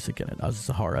great music in it.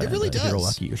 Sahara It really and does.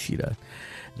 Hiroaki Yoshida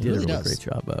did really a really does. great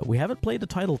job. We haven't played the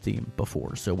title theme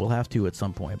before, so we'll have to at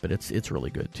some point. But it's really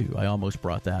good too. I almost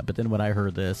brought that, but then when I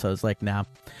heard this, I was like, no,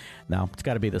 it's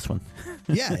got to be this one.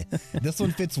 Yeah, this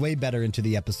one fits way better into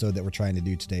the episode that we're trying to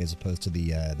do today, as opposed to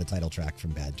the title track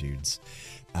from Bad Dudes.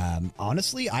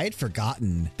 Honestly, I had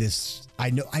forgotten this.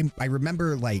 I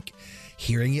remember like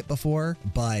hearing it before,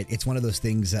 but it's one of those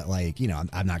things that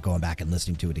I'm not going back and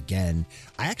listening to it again.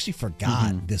 I actually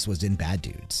forgot this was in Bad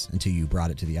Dudes until you brought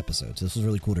it to the episode. So this was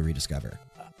really cool to rediscover.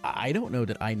 I don't know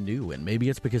that I knew, and maybe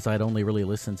it's because I'd only really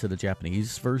listened to the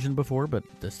Japanese version before, but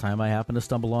this time I happened to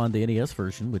stumble on the NES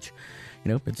version, which,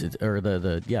 or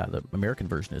the American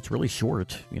version. It's really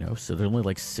short, so there's only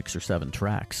like 6 or 7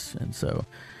 tracks, and so,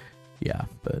 yeah,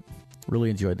 but really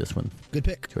enjoyed this one. Good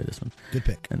pick. Enjoyed this one. Good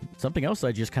pick. And something else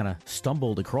I just kind of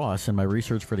stumbled across in my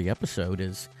research for the episode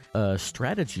is a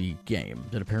strategy game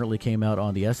that apparently came out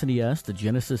on the SNES, the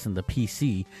Genesis, and the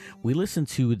PC. We listened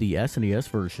to the SNES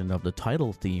version of the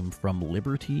title theme from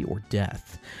Liberty or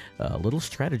Death, a little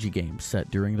strategy game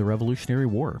set during the Revolutionary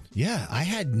War. Yeah, I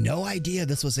had no idea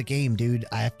this was a game, dude.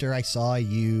 After I saw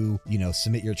you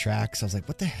submit your tracks, I was like,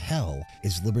 what the hell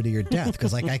is Liberty or Death?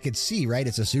 Because I could see, right,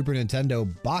 it's a Super Nintendo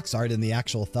box art in the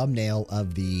actual thumbnail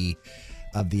of the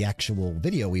actual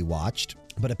video we watched.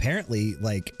 But apparently,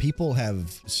 people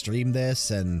have streamed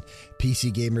this, and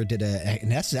PC Gamer and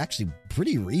that's actually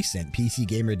pretty recent. PC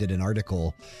Gamer did an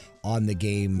article on the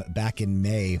game back in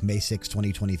May 6,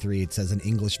 2023. It says an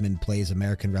Englishman plays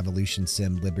American Revolution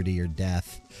sim Liberty or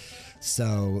Death.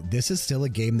 So this is still a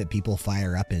game that people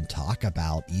fire up and talk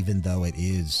about, even though it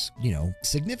is,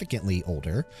 significantly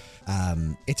older.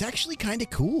 It's actually kind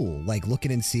of cool,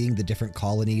 looking and seeing the different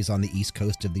colonies on the East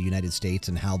Coast of the United States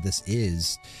and how this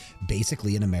is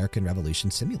basically an American Revolution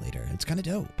simulator. It's kind of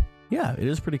dope. Yeah, it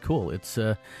is pretty cool. It's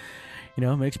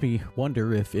it makes me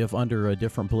wonder if under a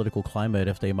different political climate,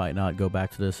 if they might not go back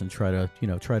to this and try to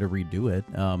redo it.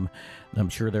 I'm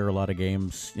sure there are a lot of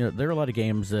games,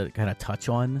 that kind of touch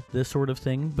on this sort of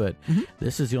thing, but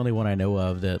this is the only one I know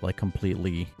of that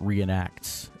completely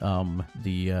reenacts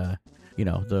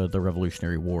the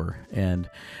Revolutionary War. And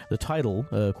the title,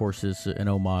 of course, is an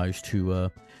homage to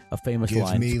a famous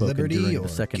line Give me spoken liberty during or the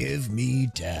second. give me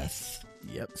death.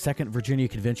 Yep, Second Virginia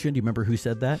Convention. Do you remember who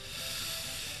said that?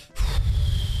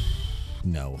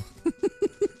 No.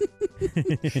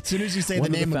 As soon as you say the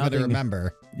name, I'm going to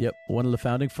remember. Yep, one of the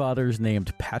founding fathers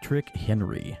named Patrick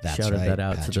Henry. That's Shouted right, that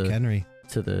out Patrick Henry.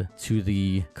 to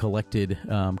the collected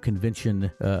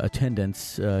convention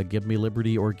attendants. Give me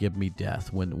liberty or give me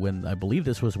death. When I believe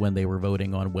this was when they were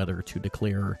voting on whether to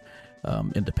declare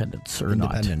independence or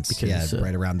not. Because,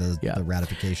 right around the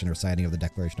ratification or signing of the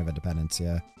Declaration of Independence.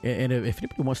 Yeah. And if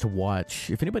anybody wants to watch,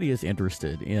 if anybody is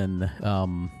interested in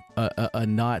a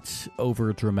not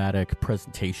over dramatic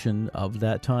presentation of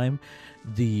that time,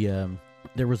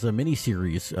 there was a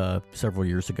mini-series several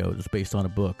years ago that was based on a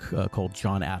book called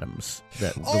John Adams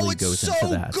that really goes into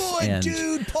that. Oh, it's so good,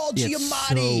 dude! Paul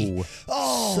Giamatti.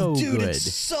 So dude, good.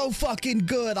 It's so fucking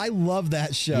good. I love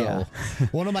that show. Yeah.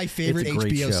 One of my favorite It's a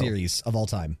great HBO show. series of all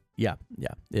time. Yeah,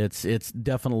 it's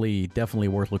definitely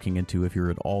worth looking into if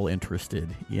you're at all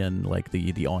interested in like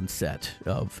the onset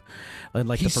of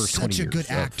like He's the first 20 years. such a good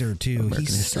actor too. American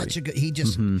He's history. such a good. He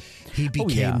just he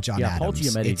became John Adams. Paul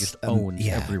Giamatti It's, just owns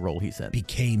every role he's in.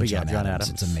 Became John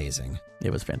Adams. It's amazing.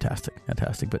 It was fantastic.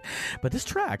 But this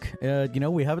track,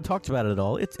 we haven't talked about it at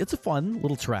all. It's a fun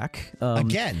little track.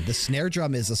 Again, the snare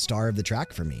drum is a star of the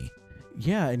track for me.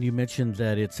 Yeah, and you mentioned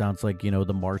that it sounds like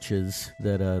the marches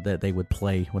that they would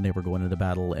play when they were going into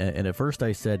battle. And at first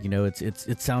I said,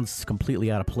 it sounds completely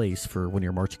out of place for when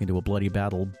you're marching into a bloody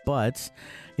battle, but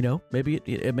maybe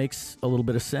it makes a little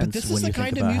bit of sense. But this when is the you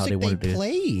kind think of about how music they wanted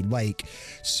played. Like,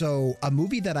 so a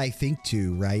movie that I think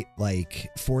to, right, like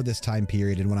for this time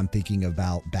period, and when I'm thinking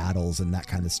about battles and that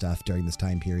kind of stuff during this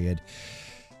time period,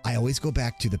 I always go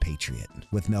back to The Patriot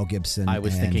with Mel Gibson. I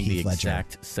was and thinking Heath the Ledger.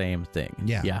 exact same thing.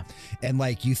 Yeah. And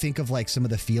like you think of like some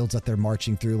of the fields that they're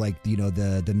marching through, like,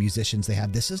 the musicians they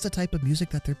have. This is the type of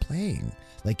music that they're playing.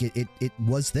 Like it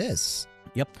was this.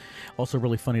 Yep. Also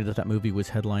really funny that movie was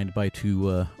headlined by two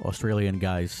Australian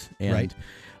guys. And Right.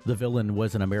 the villain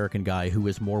was an American guy who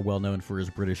is more well known for his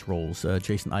British roles,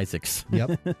 Jason Isaacs.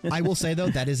 Yep. I will say though,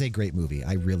 that is a great movie.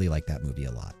 I really like that movie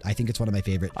a lot. I think it's one of my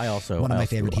favorite. I also one of I my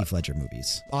also favorite do a lot. Heath Ledger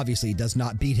movies. Obviously, does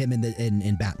not beat him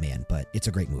in Batman, but it's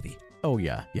a great movie. Oh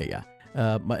yeah.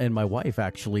 My wife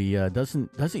actually doesn't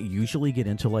usually get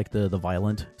into like the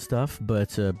violent stuff,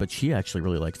 but she actually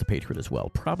really likes The Patriot as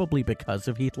well, probably because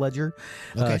of Heath Ledger.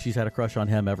 Okay. She's had a crush on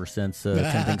him ever since 10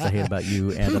 Things I Hate About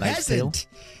You and Who The Knight's Tale. hasn't?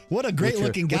 What a great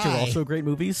looking guy. Which are also great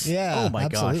movies. Yeah, Oh my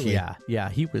absolutely. gosh. Yeah.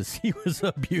 He was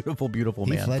a beautiful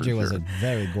man. Heath Ledger for was sure. a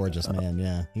very gorgeous man.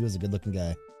 Yeah, he was a good looking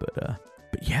guy. But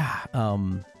yeah.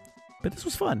 But this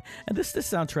was fun, and this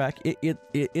soundtrack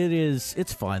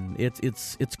it's fun.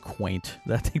 It's quaint.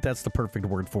 I think that's the perfect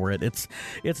word for it.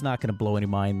 It's not going to blow any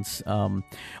minds.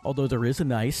 Although there is a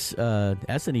nice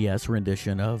SNES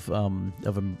rendition of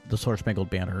the Star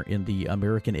Spangled Banner in the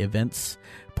American events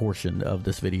portion of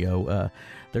this video.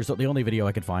 There's the only video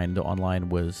I could find online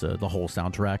was the whole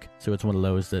soundtrack, so it's one of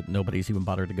those that nobody's even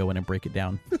bothered to go in and break it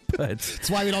down. But That's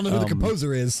why we don't know who the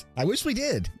composer is. I wish we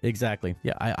did. exactly.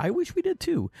 Yeah, I wish we did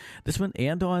too. This one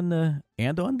and on the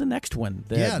next one.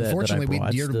 Unfortunately, that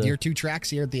I brought. your two tracks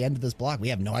here at the end of this block, we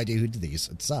have no idea who did these.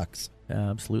 It sucks.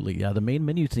 Absolutely. Yeah, the main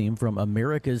menu theme from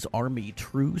America's Army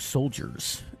True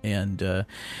Soldiers. And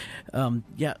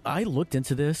I looked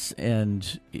into this,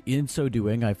 and in so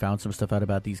doing, I found some stuff out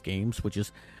about these games, which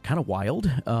is kind of wild.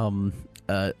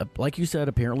 Like you said,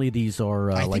 apparently these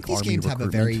are I like think these Army games have a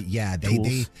very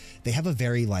tools. they have a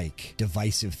very like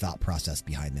divisive thought process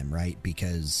behind them, right?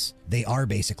 Because they are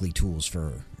basically tools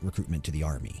for recruitment to the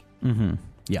army. Mm-hmm.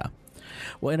 Yeah.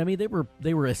 Well, and I mean, they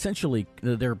were essentially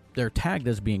they're tagged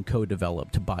as being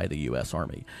co-developed by the U.S.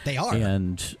 Army. They are,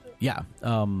 and yeah,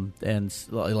 and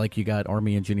like you got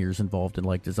Army engineers involved in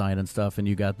like design and stuff, and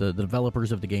you got the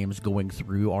developers of the games going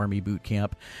through Army boot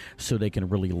camp, so they can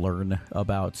really learn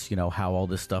about how all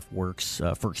this stuff works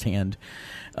firsthand.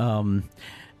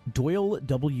 Doyle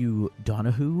W.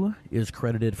 Donahue is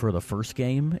credited for the first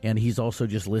game, and he's also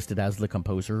just listed as the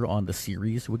composer on the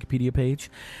series Wikipedia page.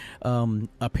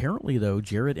 Apparently, though,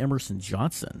 Jared Emerson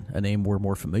Johnson, a name we're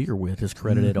more familiar with, is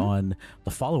credited on the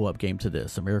follow-up game to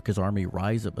this, America's Army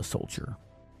Rise of a Soldier.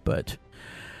 But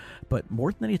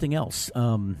more than anything else,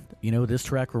 this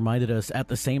track reminded us at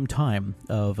the same time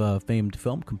of famed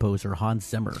film composer Hans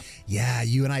Zimmer. Yeah,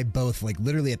 you and I both, like,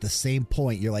 literally at the same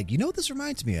point. You're like, you know what this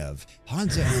reminds me of?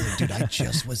 Hans Zimmer. Dude, I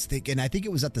just was thinking. I think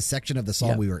it was at the section of the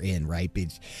song we were in, right?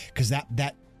 Because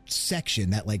that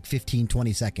section, that like 15,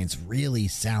 20 seconds, really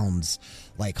sounds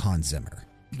like Hans Zimmer.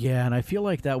 Yeah, and I feel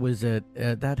like that was that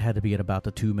had to be at about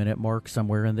the 2-minute mark,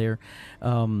 somewhere in there.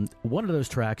 One of those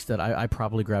tracks that I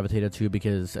probably gravitated to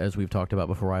because, as we've talked about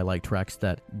before, I like tracks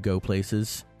that go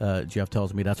places. Jeff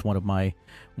tells me that's one of my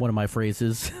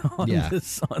phrases on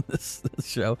this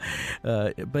show.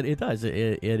 But it does.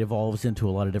 It evolves into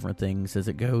a lot of different things as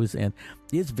it goes, and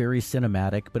it's very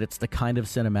cinematic. But it's the kind of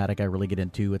cinematic I really get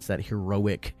into. It's that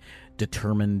heroic,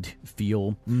 determined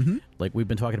feel. Like we've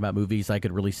been talking about movies, I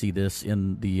could really see this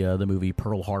in the movie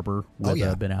Pearl Harbor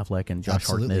with Ben Affleck and Josh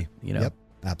Hartnett. Yep,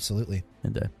 absolutely.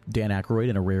 And Dan Aykroyd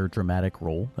in a rare dramatic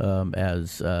role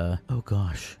as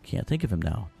can't think of him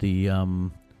now.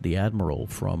 The admiral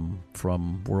from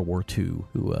World War II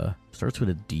who Starts with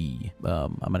a D.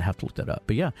 I'm gonna have to look that up.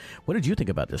 But yeah, what did you think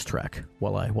about this track?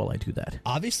 While I do that,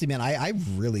 obviously, man, I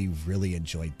really really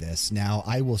enjoyed this. Now,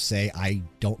 I will say I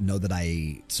don't know that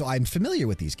I'm familiar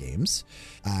with these games,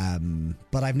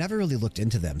 but I've never really looked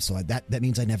into them. So that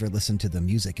means I never listened to the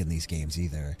music in these games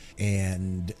either.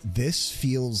 And this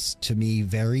feels to me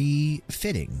very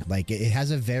fitting. Like it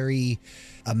has a very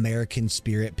American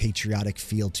spirit, patriotic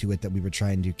feel to it that we were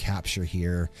trying to capture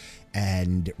here,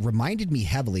 and reminded me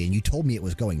heavily, and you told me it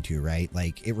was going to, right?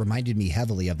 Like it reminded me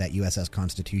heavily of that USS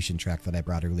Constitution track that I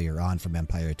brought earlier on from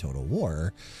Empire Total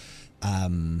War.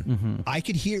 I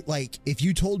could hear, like, if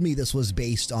you told me this was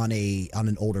based on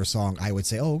an older song, I would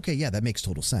say, oh, okay, yeah, that makes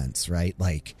total sense, right?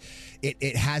 Like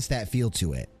it has that feel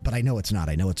to it, but I know it's not.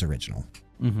 I know it's original.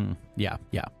 Yeah,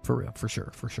 for real, for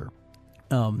sure.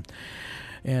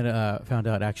 And found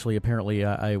out, actually, apparently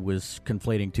I was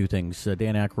conflating two things.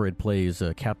 Dan Aykroyd plays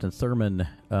Captain Thurman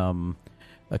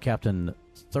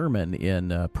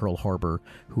in Pearl Harbor,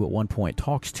 who at one point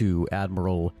talks to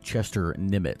Admiral Chester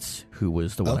Nimitz, who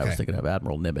was the one I was thinking of,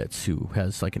 Admiral Nimitz, who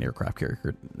has like an aircraft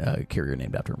carrier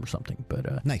named after him or something.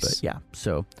 But nice. But yeah,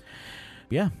 so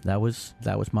yeah, that was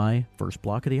my first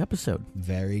block of the episode.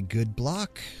 Very good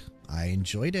block. I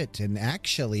enjoyed it. And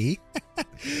actually,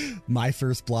 my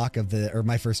first track of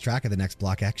the next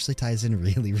block actually ties in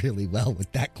really, really well with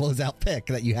that closeout pick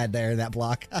that you had there in that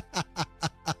block.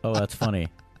 Oh, that's funny.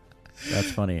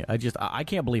 That's funny. I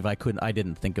can't believe I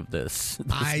didn't think of this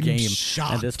I'm game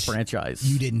shocked and this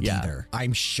franchise. You didn't either.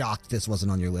 I'm shocked this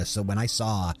wasn't on your list. So when I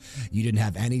saw you didn't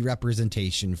have any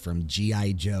representation from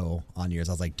G.I. Joe on yours,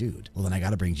 I was like, dude, well then I got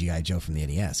to bring G.I. Joe from the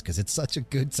NES because it's such a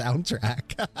good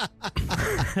soundtrack.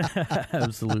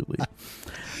 Absolutely.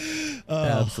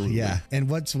 Absolutely. Yeah. And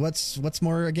what's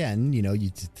more, again, you know, you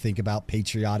think about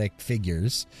patriotic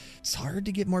figures. It's hard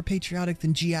to get more patriotic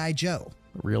than G.I. Joe.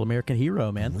 Real American hero,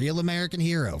 man. Real American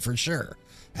hero, for sure.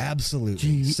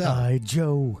 Absolutely. G.I.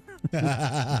 Joe.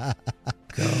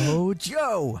 Go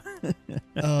Joe.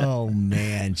 Oh,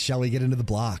 man. Shall we get into the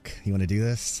block? You want to do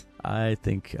this? I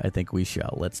think we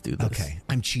shall. Let's do this. Okay.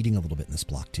 I'm cheating a little bit in this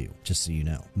block, too, just so you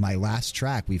know. My last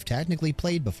track we've technically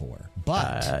played before,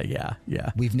 but yeah.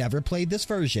 We've never played this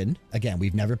version. Again,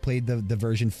 we've never played the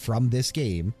version from this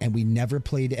game, and we never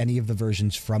played any of the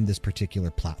versions from this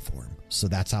particular platform. So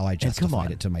that's how I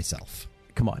justified it to myself.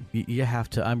 Come on. You have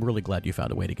to. I'm really glad you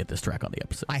found a way to get this track on the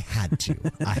episode. I had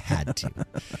to.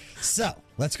 So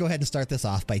let's go ahead and start this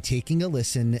off by taking a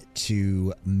listen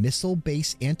to Missile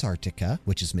Base Antarctica,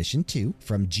 which is Mission 2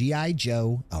 from G.I.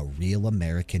 Joe, A Real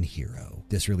American Hero.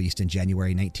 This released in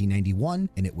January 1991,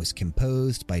 and it was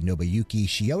composed by Nobuyuki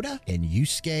Shioda and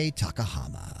Yusuke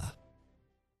Takahama.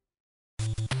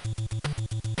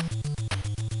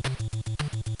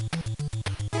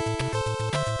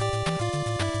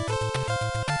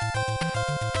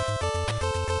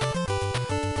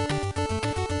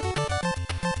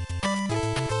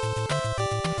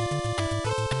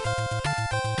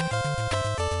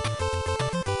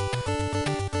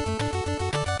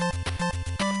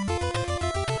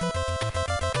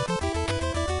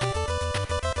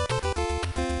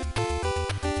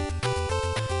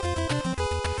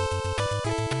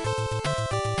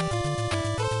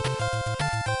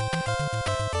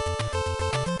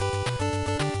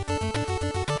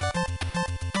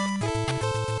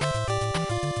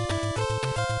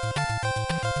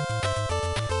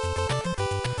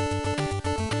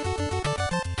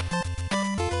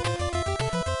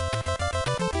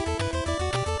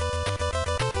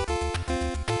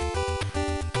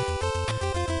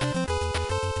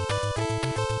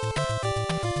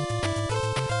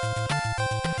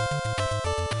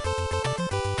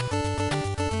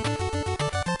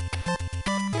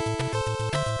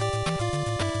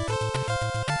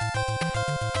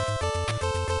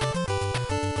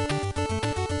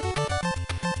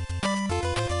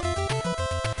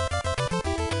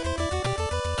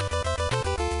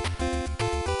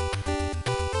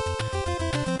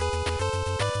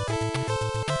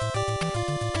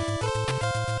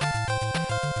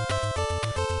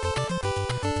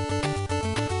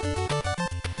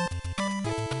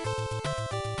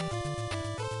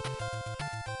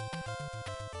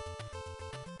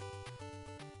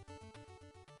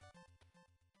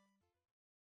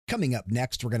 Coming up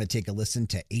next, we're going to take a listen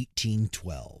to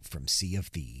 1812 from Sea of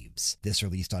Thieves. This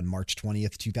released on March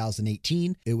 20th,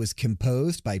 2018. It was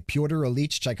composed by Pyotr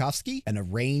Ilyich Tchaikovsky and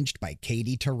arranged by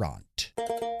Katie Tarrant.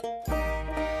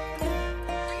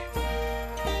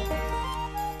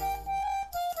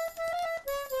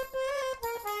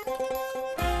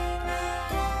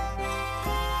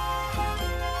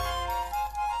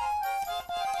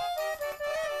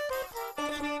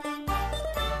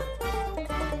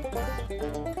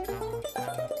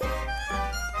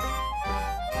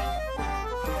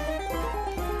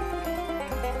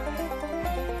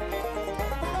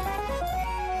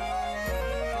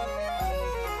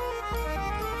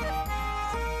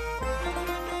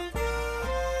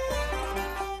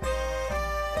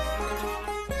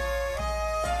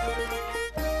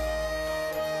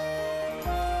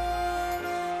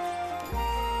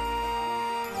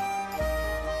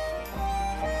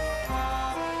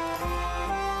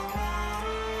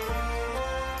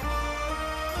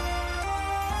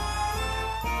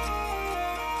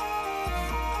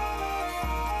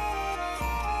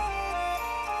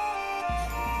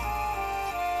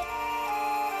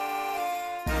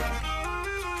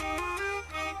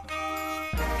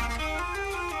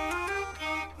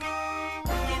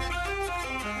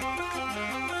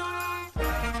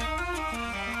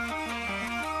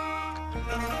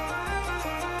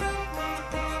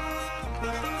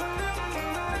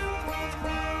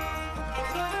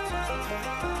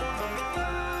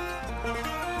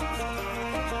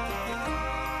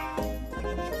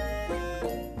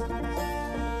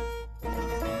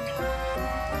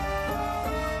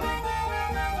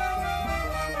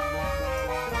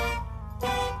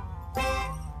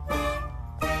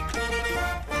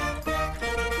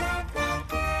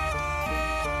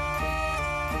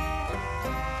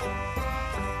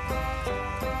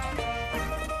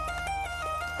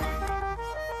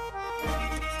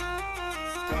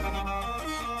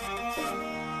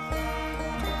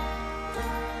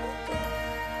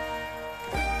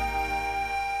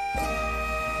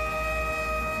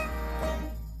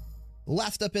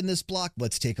 Last up in this block,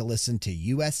 let's take a listen to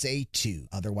USA 2,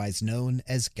 otherwise known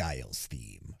as Guile's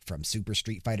theme, from Super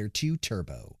Street Fighter 2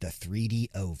 Turbo, the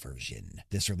 3DO version.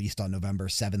 This released on November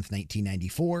 7th,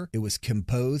 1994. It was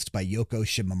composed by Yoko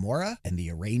Shimomura, and the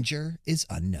arranger is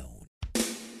unknown.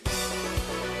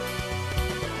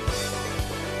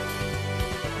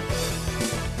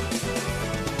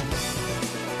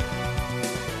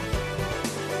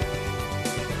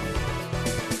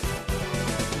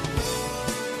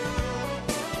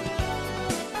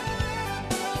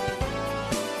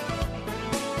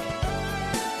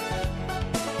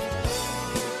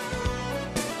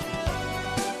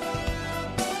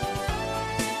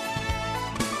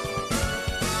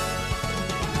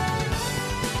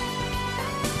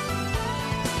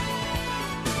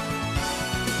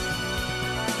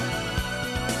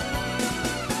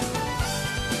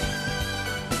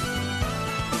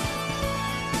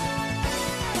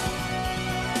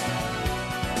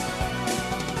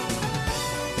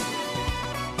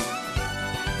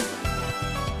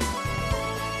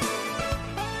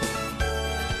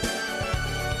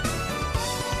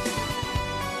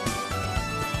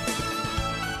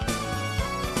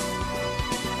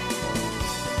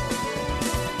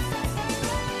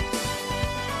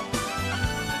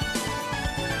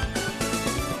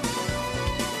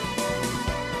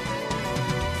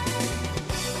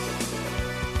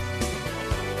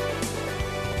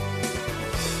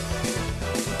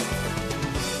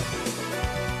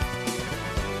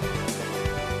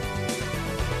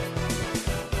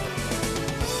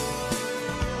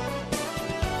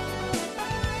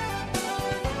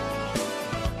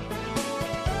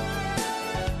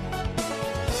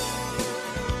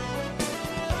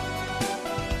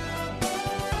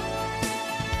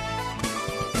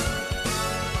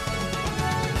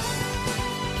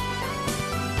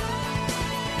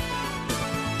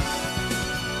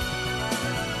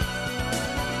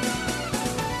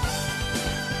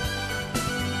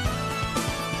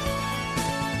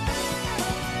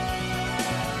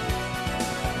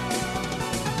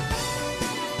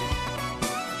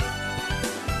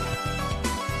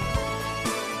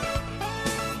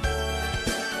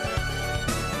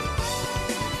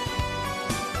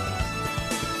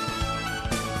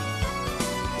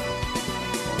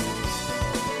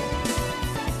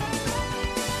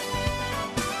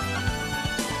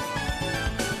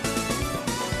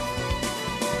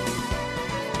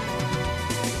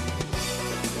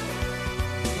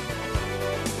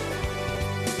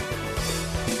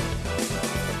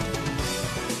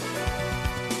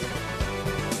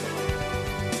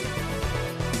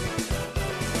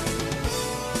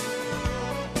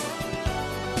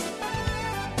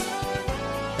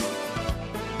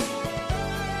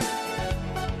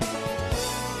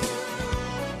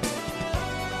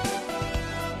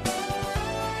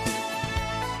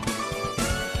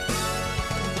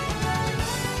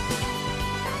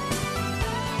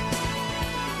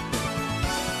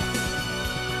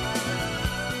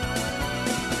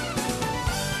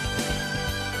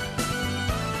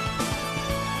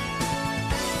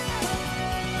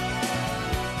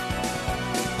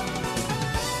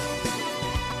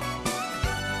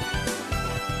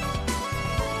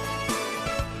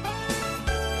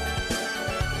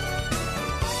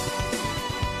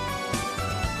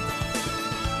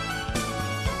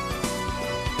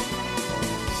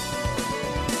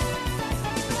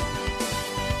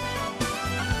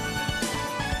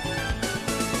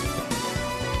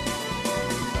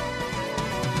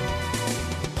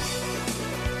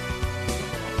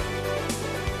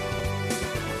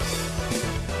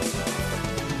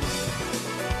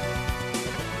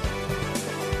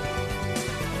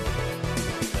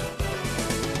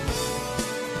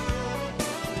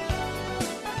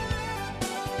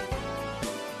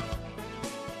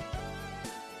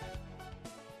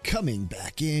 Coming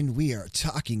back in, we are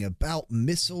talking about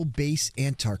Missile Base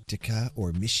Antarctica,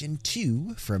 or Mission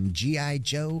 2 from G.I.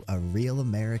 Joe, A Real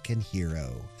American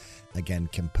Hero. Again,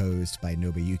 composed by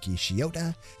Nobuyuki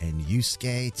Shiota and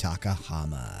Yusuke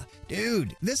Takahama.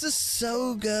 Dude, this is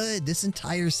so good. This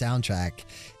entire soundtrack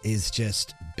is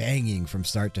just banging from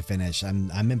start to finish.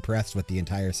 I'm impressed with the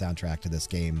entire soundtrack to this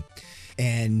game.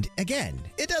 And again,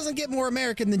 it doesn't get more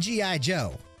American than G.I.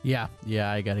 Joe. Yeah,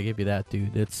 I gotta give you that,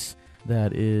 dude.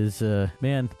 That is,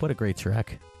 man, what a great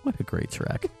track. What a great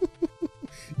track.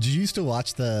 Did you used to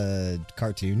watch the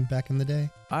cartoon back in the day?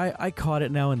 I caught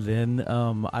it now and then.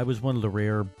 I was one of the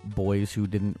rare boys who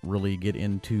didn't really get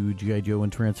into G.I. Joe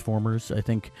and Transformers. I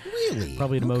think Really?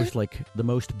 probably the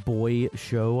most boy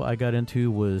show I got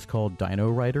into was called Dino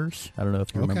Riders. I don't know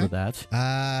if you remember that.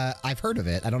 I've heard of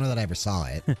it. I don't know that I ever saw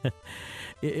it.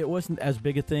 It wasn't as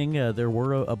big a thing. There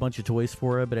were a bunch of toys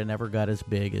for it, but it never got as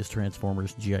big as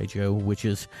Transformers G.I. Joe, which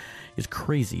is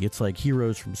crazy. It's like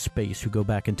heroes from space who go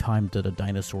back in time to the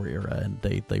dinosaur era, and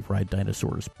they ride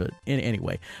dinosaurs. But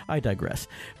anyway, I digress.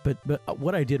 But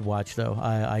what I did watch, though,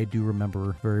 I do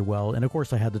remember very well. And, of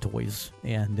course, I had the toys.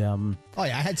 And Oh,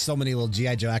 yeah, I had so many little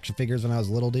G.I. Joe action figures when I was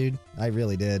a little dude. I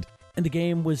really did. And the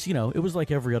game was, it was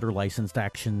like every other licensed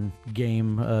action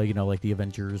game, like the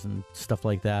Avengers and stuff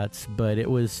like that. But it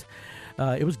was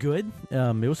good.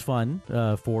 It was fun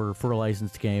for a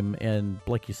licensed game. And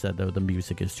like you said, though, the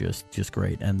music is just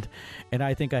great. And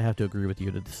I think I have to agree with you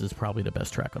that this is probably the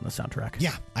best track on the soundtrack.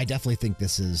 Yeah, I definitely think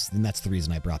this is, and that's the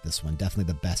reason I brought this one.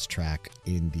 Definitely the best track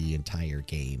in the entire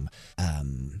game.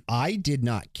 I did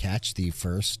not catch the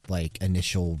first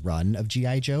initial run of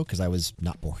G.I. Joe because I was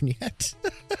not born yet.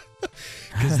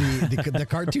 Because the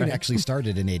cartoon actually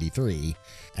started in 83,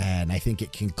 and I think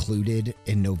it concluded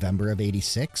in November of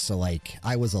 86. So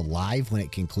I was alive when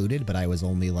it concluded, but I was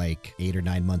only 8 or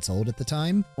 9 months old at the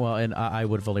time. Well, and I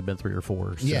would have only been 3 or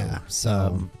 4. So, yeah.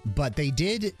 So, but they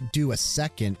did do a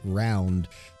second round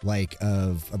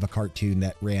of a cartoon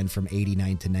that ran from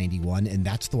 89 to 91, and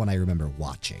that's the one I remember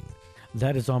watching.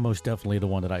 That is almost definitely the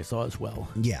one that I saw as well.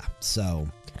 Yeah. So,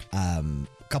 a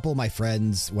couple of my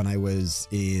friends when I was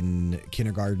in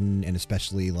kindergarten, and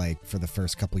especially for the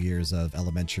first couple years of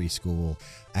elementary school,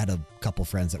 I had a couple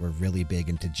friends that were really big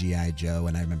into G.I. Joe,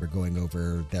 and I remember going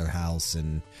over their house,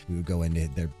 and we would go into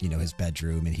their, his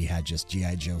bedroom, and he had just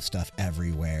G.I. Joe stuff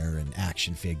everywhere and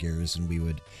action figures, and we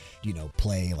would,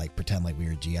 play pretend like we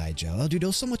were G.I. Joe. Oh, dude, it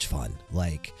was so much fun.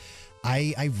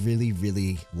 I really,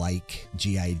 really like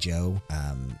G.I. Joe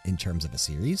in terms of a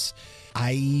series.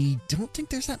 I don't think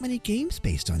there's that many games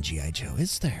based on G.I. Joe,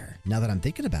 is there? Now that I'm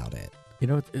thinking about it.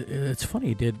 It's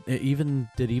funny. Did even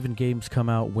games come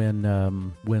out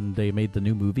when they made the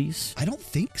new movies? I don't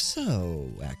think so,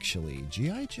 actually.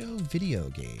 G.I. Joe video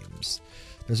games.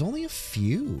 There's only a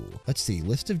few. Let's see.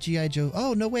 List of G.I. Joe.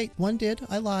 Oh, no, wait. One did.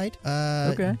 I lied.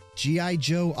 Okay. G.I.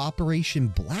 Joe Operation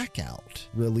Blackout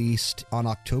released on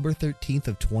October 13th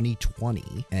of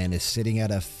 2020 and is sitting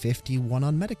at a 51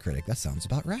 on Metacritic. That sounds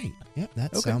about right. Yep,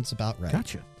 that sounds about right.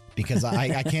 Gotcha. Because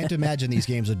I can't imagine these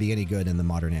games would be any good in the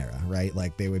modern era, right?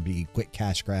 They would be quick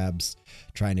cash grabs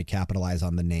trying to capitalize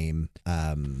on the name.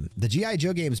 The G.I.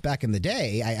 Joe games back in the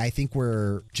day, I think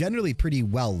were generally pretty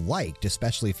well liked,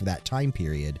 especially for that time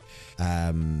period.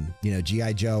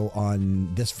 G.I. Joe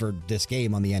for this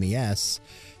game on the NES,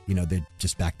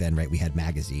 just back then, right, we had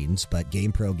magazines, but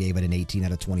GamePro gave it an 18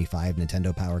 out of 25.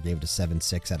 Nintendo Power gave it a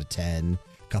 7.6 out of 10.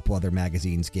 Couple other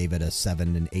magazines gave it a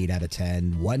 7 and 8 out of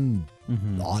 10. One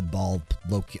oddball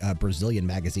Brazilian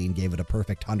magazine gave it a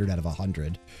perfect 100 out of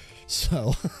 100.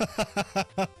 So,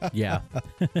 yeah.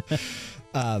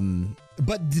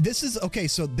 But this is okay.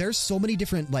 So there's so many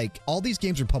different, all these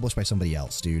games are published by somebody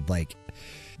else, dude.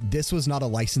 This was not a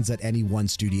license that any one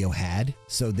studio had.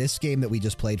 So this game that we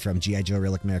just played from G.I. Joe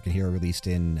Real American Hero released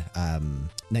in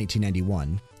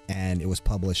 1991. And it was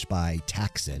published by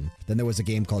Taxon. Then there was a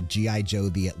game called G.I. Joe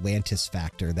The Atlantis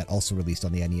Factor that also released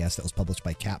on the NES that was published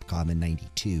by Capcom in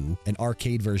 92. An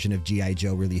arcade version of G.I.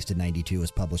 Joe released in 92 was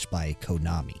published by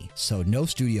Konami. So no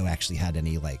studio actually had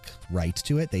any rights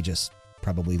to it. They just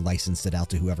probably licensed it out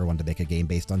to whoever wanted to make a game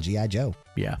based on G.I. Joe.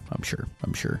 Yeah, I'm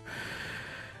sure.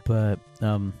 But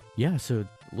yeah, so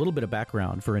a little bit of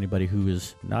background for anybody who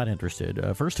is not interested.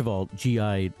 First of all,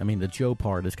 the Joe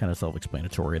part is kind of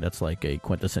self-explanatory. That's like a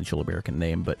quintessential American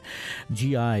name, but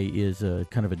GI is a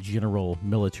kind of a general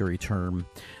military term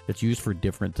that's used for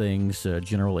different things,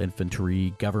 general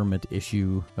infantry, government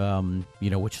issue,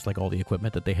 which is like all the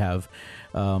equipment that they have,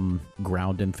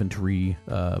 ground infantry,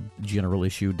 general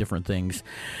issue, different things.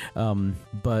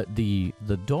 But the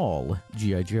doll,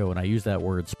 G.I. Joe, and I use that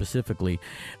word specifically,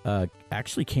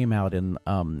 actually came out in,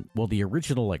 the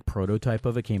original prototype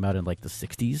of it came out in the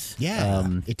 60s. Yeah,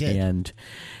 it did. And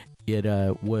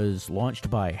it was launched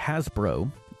by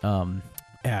Hasbro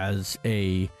as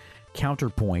a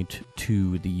counterpoint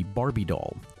to the Barbie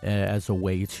doll, as a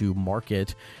way to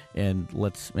market, and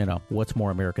what's more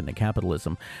American than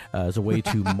capitalism, as a way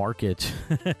to market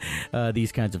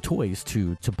these kinds of toys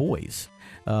to boys.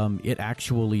 It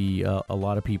actually, a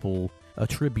lot of people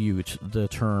attribute the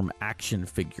term action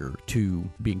figure to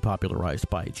being popularized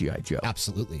by G.I. Joe.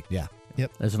 Absolutely. Yeah.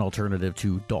 Yep. As an alternative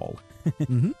to doll.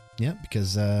 Mm-hmm. Yeah,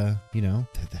 because,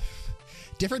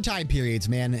 different time periods,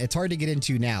 man. It's hard to get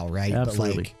into now, right? Absolutely.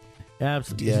 But like,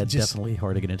 Absolutely. Yeah, definitely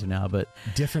hard to get into now, but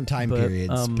different time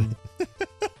periods.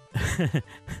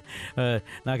 Not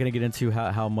going to get into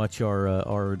how much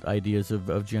our ideas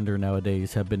of gender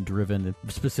nowadays have been driven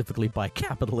specifically by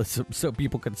capitalism, so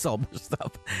people can sell more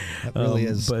stuff. That really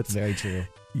is very true.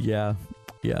 Yeah,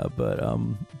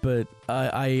 but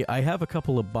I have a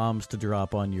couple of bombs to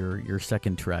drop on your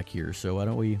second track here. So why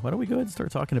don't we go ahead and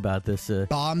start talking about this?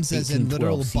 Bombs as in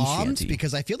literal sea bombs, shanty.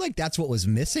 because I feel like that's what was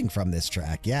missing from this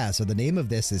track. Yeah. So the name of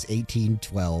this is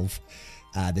 1812.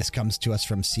 This comes to us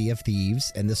from Sea of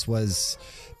Thieves, and this was,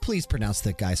 please pronounce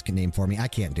the guy's name for me. I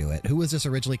can't do it. Who was this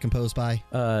originally composed by?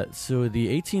 So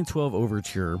the 1812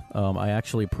 Overture, I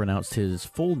actually pronounced his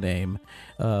full name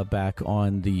back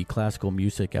on the classical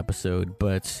music episode,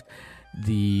 but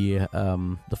the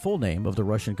full name of the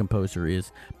Russian composer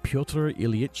is Pyotr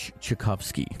Ilyich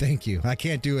Tchaikovsky. Thank you. I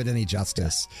can't do it any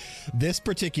justice. This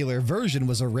particular version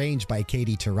was arranged by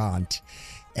Katie Tarrant.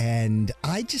 And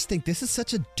I just think this is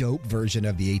such a dope version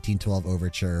of the 1812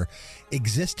 Overture,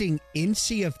 existing in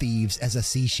Sea of Thieves as a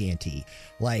sea shanty.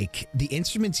 Like the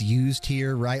instruments used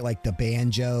here, right? Like the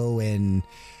banjo, and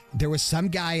there was some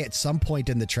guy at some point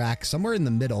in the track, somewhere in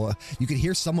the middle, you could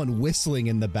hear someone whistling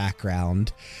in the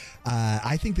background.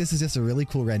 I think this is just a really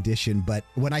cool rendition. But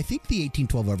when I think the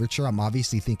 1812 Overture, I'm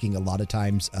obviously thinking a lot of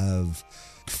times of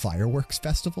fireworks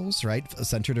festivals, right?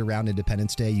 Centered around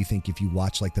Independence Day. You think if you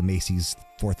watch like the Macy's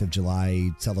 4th of July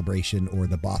celebration or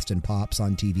the Boston Pops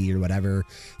on TV or whatever,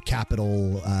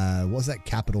 Capitol, what was that,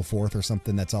 Capitol 4th or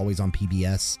something that's always on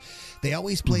PBS? They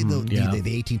always play the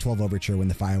 1812 Overture when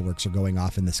the fireworks are going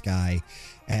off in the sky.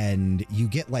 And you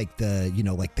get like the, you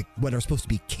know, like the what are supposed to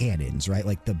be cannons, right?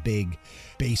 Like the big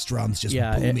bass drums just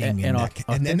booming.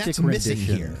 And then that's missing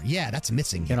here. Yeah, that's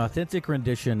missing here. An authentic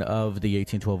rendition of the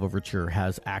 1812 Overture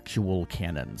has actual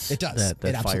cannons. It does.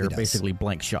 That it fire does. basically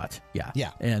blank shot. Yeah.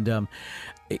 Yeah. And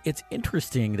it's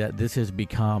interesting that this has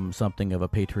become something of a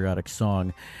patriotic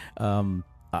song.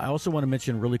 I also want to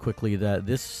mention really quickly that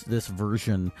this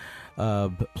version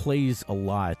plays a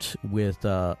lot with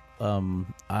I'm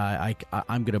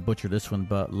going to butcher this one,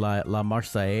 but La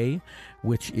Marseillaise,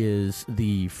 which is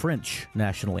the French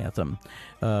national anthem,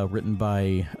 written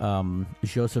by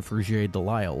Joseph Rouget de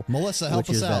Lisle. Melissa, help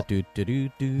us out. That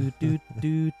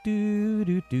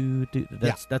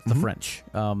That's the French.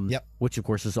 Which of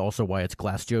course is also why it's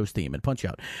Glass Joe's theme in Punch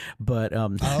Out. But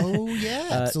oh yeah,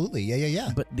 absolutely, yeah.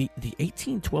 But the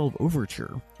 1812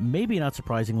 Overture, maybe not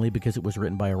surprisingly because it was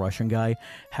written by a Russian guy,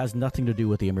 has nothing to do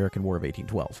with the American War of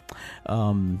 1812.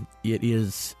 It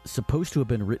is supposed to have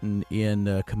been written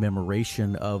in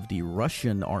commemoration of the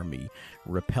Russian army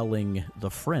repelling the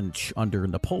French under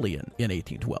Napoleon in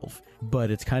 1812. But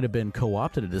it's kind of been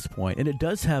co-opted at this point, and it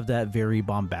does have that very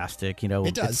bombastic, you know.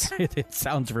 It does. It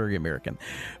sounds very American,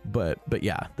 but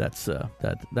yeah, that's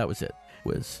that was it.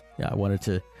 I wanted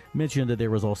to mention that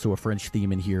there was also a French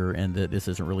theme in here, and that this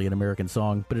isn't really an American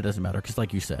song, but it doesn't matter because,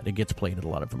 like you said, it gets played at a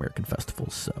lot of American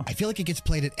festivals. So I feel like it gets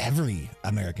played at every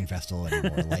American festival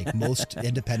anymore. Like most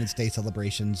Independence Day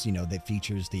celebrations, you know, that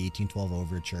features the 1812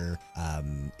 Overture.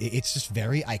 It's just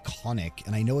very iconic,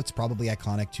 and I know it's probably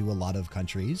iconic to a lot of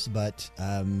countries, but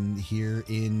here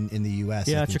in the U.S.,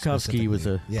 yeah, Tchaikovsky was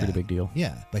a pretty big deal.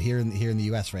 Yeah, but here in the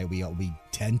U.S., right, we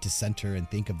tend to center and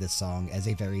think of this song as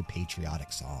a very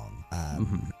patriotic song.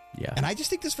 Yeah. And I just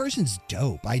think this version's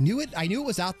dope. I knew it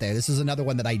was out there. This is another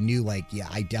one that I knew, like, yeah,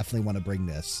 I definitely want to bring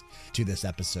this to this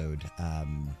episode.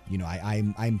 You know,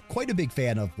 I'm quite a big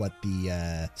fan of what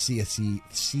the Sea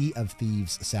of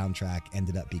Thieves soundtrack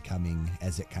ended up becoming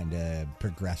as it kind of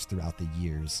progressed throughout the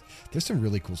years. There's some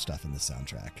really cool stuff in this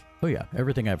soundtrack. Oh yeah,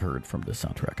 everything I've heard from this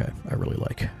soundtrack I really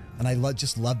like. And I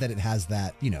just love that it has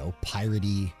that, you know,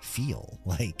 piratey feel.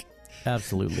 Like,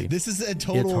 absolutely. This is a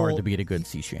total... It's hard to beat a good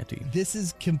sea shanty. This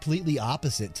is completely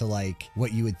opposite to like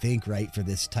what you would think, right, for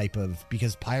this type of...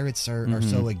 Because pirates are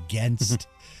so against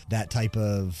that type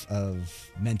of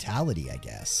mentality, I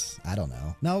guess. I don't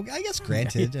know. No, I guess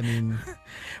granted. I mean...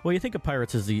 Well, you think of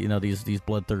pirates as these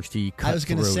bloodthirsty cutthroats. I was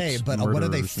going to say, but what are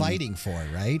they fighting for,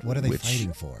 right? What are they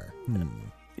fighting for?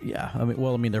 Yeah, I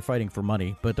mean, they're fighting for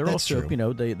money, but they're That's also, true. you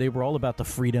know, they were all about the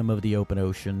freedom of the open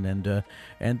ocean,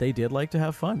 and they did like to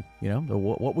have fun. You know,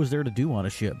 what was there to do on a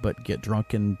ship but get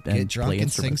drunk and play sing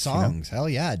instruments, songs? You know? Hell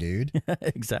yeah, dude!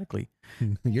 Exactly.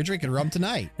 You're drinking rum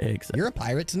tonight. Exactly. You're a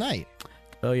pirate tonight.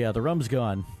 Oh yeah, the rum's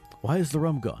gone. Why is the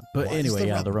rum gone? But Why anyway,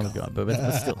 is the rum's gone. But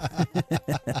still.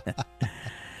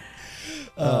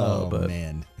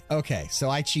 Man. Okay, so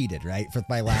I cheated, right, for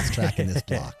my last track in this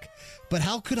block. But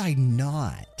how could I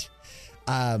not?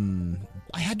 I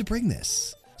had to bring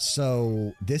this.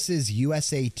 So this is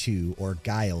USA 2 or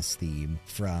Guile's theme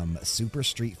from Super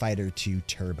Street Fighter 2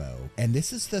 Turbo. And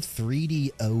this is the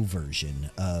 3DO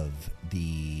version of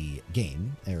the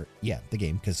game. The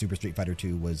game, because Super Street Fighter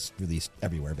 2 was released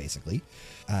everywhere, basically.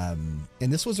 And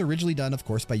this was originally done, of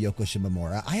course, by Yoko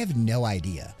Shimomura. I have no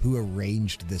idea who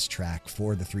arranged this track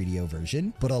for the 3DO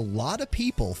version, but a lot of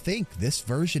people think this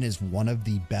version is one of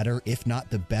the better, if not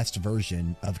the best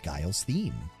version of Guile's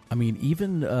theme. I mean,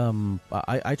 even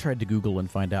I tried to Google and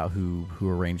find out who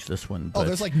arranged this one. But,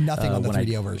 there's like nothing on the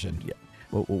 3DO version. Yeah.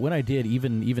 Well, when I did,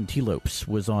 even T-Lopes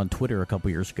was on Twitter a couple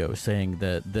years ago saying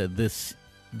that this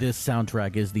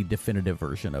soundtrack is the definitive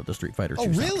version of the Street Fighter 2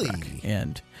 soundtrack. Really?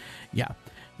 And yeah,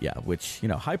 which,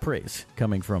 high praise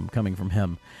coming from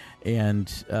him. And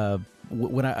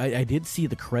when I did see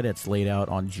the credits laid out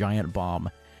on Giant Bomb,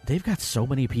 they've got so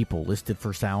many people listed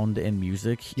for sound and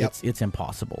music. Yep. It's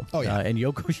impossible. Oh, yeah. And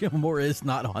Yoko Shimomura is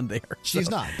not on there.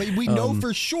 She's not. But we know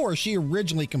for sure she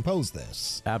originally composed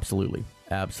this. Absolutely,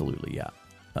 yeah.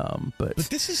 But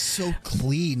this is so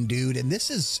clean, dude. And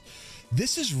this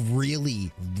is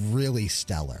really, really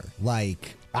stellar.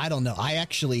 Like, I don't know.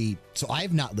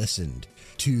 I've not listened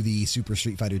to the Super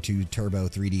Street Fighter 2 Turbo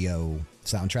 3DO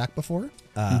soundtrack before.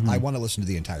 I want to listen to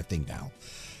the entire thing now.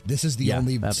 This is the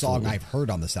only song I've heard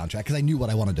on the soundtrack because I knew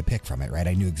what I wanted to pick from it, right?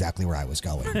 I knew exactly where I was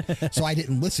going. So I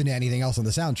didn't listen to anything else on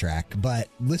the soundtrack, but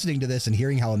listening to this and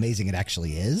hearing how amazing it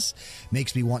actually is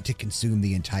makes me want to consume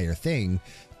the entire thing.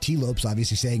 T-Lopes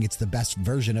obviously saying it's the best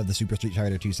version of the Super Street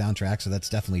Fighter 2 soundtrack, so that's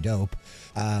definitely dope.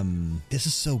 This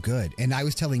is so good. And I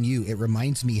was telling you, it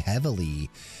reminds me heavily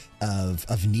of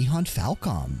Nihon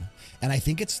Falcom. And I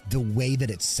think it's the way that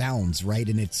it sounds, right?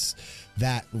 And it's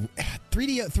that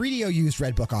 3DO used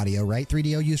Redbook audio, right?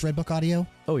 3DO used Redbook audio?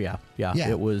 Oh, yeah.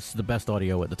 It was the best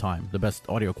audio at the time, the best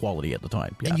audio quality at the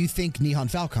time. Yeah. And you think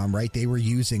Nihon Falcom, right? They were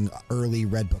using early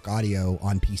Redbook audio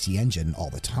on PC Engine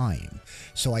all the time.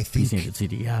 So I think... PC Engine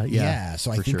CD, yeah. So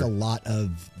I think a lot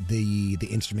of the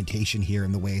instrumentation here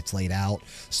and the way it's laid out,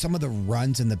 some of the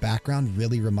runs in the background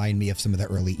really remind me of some of the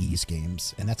early Ys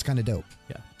games. And that's kind of dope.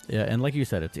 Yeah, and like you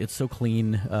said, it's so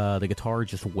clean. The guitar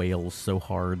just wails so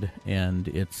hard, and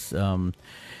it's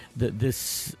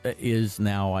this is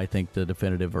now, I think, the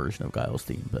definitive version of Guile's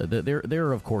theme.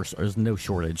 There of course is no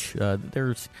shortage.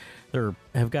 There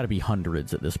have got to be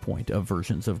hundreds at this point of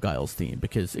versions of Guile's theme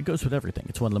because it goes with everything.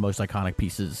 It's one of the most iconic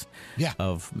pieces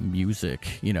of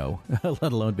music, let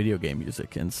alone video game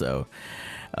music, and so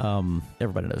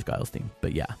everybody knows Guile's theme.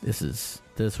 But yeah, this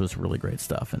was really great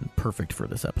stuff and perfect for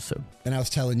this episode. And I was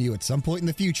telling you, at some point in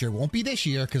the future, won't be this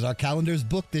year because our calendar's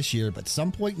booked this year, but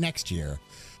some point next year,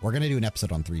 we're going to do an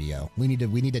episode on 3DO. We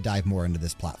need to dive more into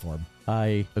this platform.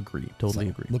 I agree. Totally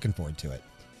agree. Looking forward to it.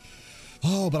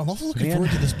 Oh, but I'm also looking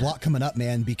forward to this block coming up,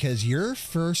 man, because your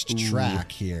first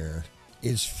track here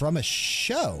is from a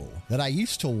show that I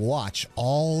used to watch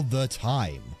all the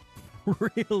time.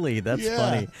 Really? That's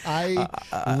funny. I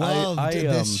loved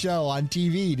this show on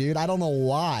TV, dude. I don't know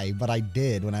why, but I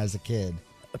did when I was a kid.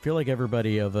 I feel like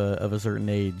everybody of a certain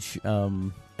age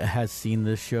has seen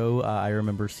this show. I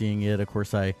remember seeing it. Of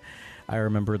course, I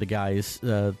remember the guys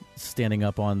standing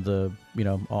up on the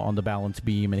on the balance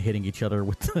beam and hitting each other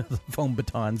with the foam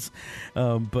batons.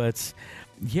 But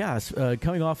yes,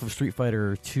 coming off of Street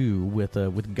Fighter 2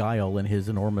 with Guile and his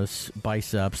enormous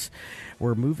biceps,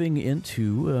 we're moving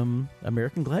into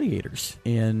American Gladiators,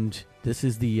 and this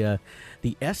is the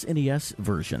SNES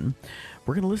version.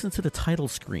 We're going to listen to the title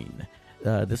screen.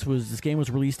 This game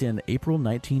was released in April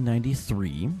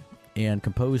 1993 and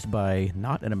composed by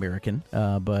not an American,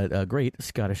 but a great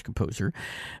Scottish composer,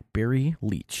 Barry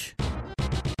Leach.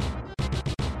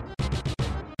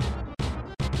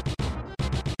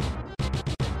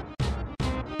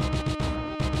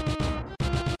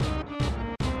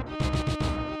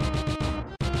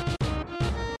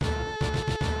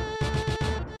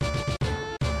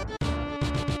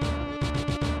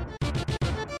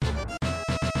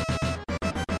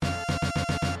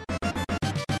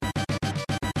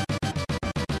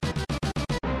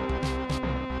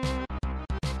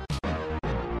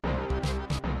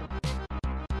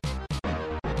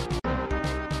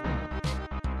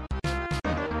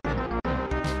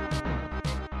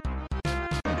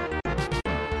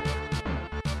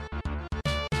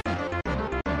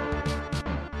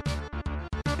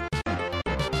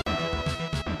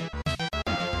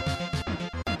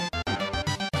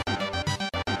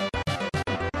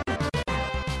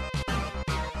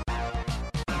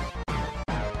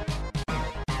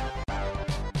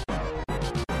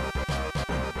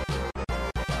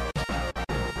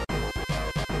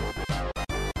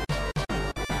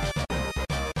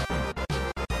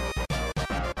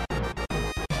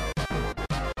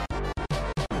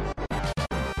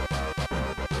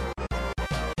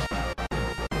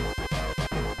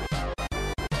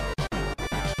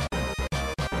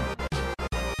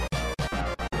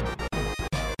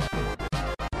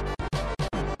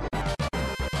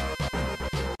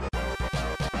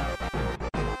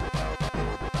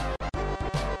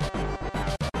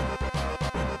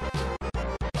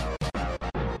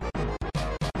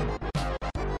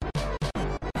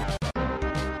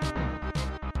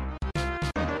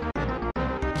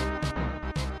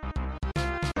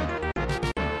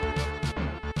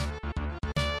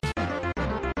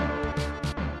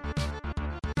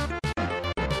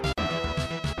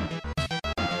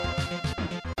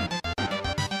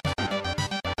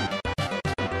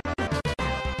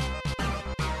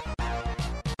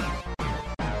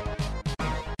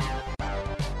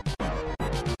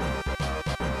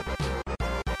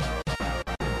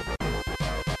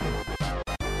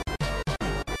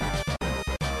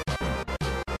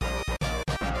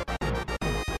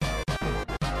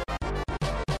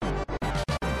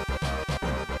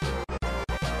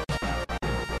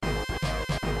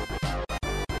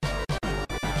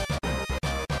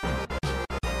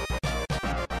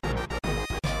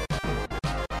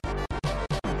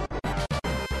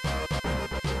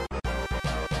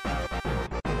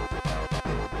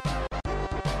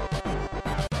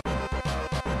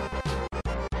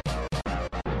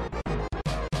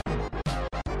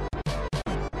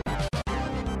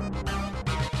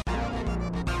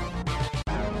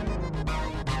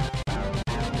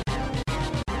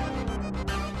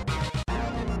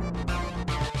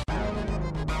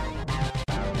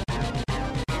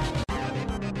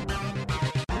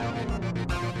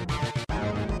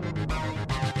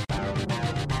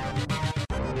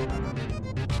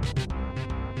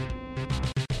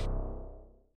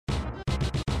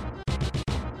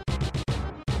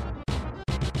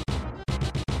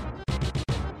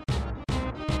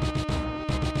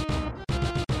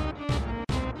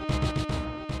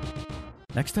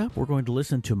 Next up, we're going to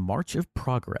listen to March of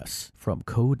Progress from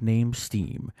Codename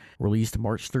Steam, released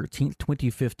March 13th,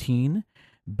 2015,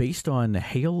 based on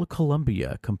Hail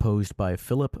Columbia, composed by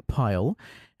Philip Pyle,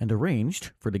 and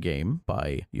arranged for the game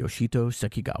by Yoshito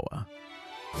Sekigawa.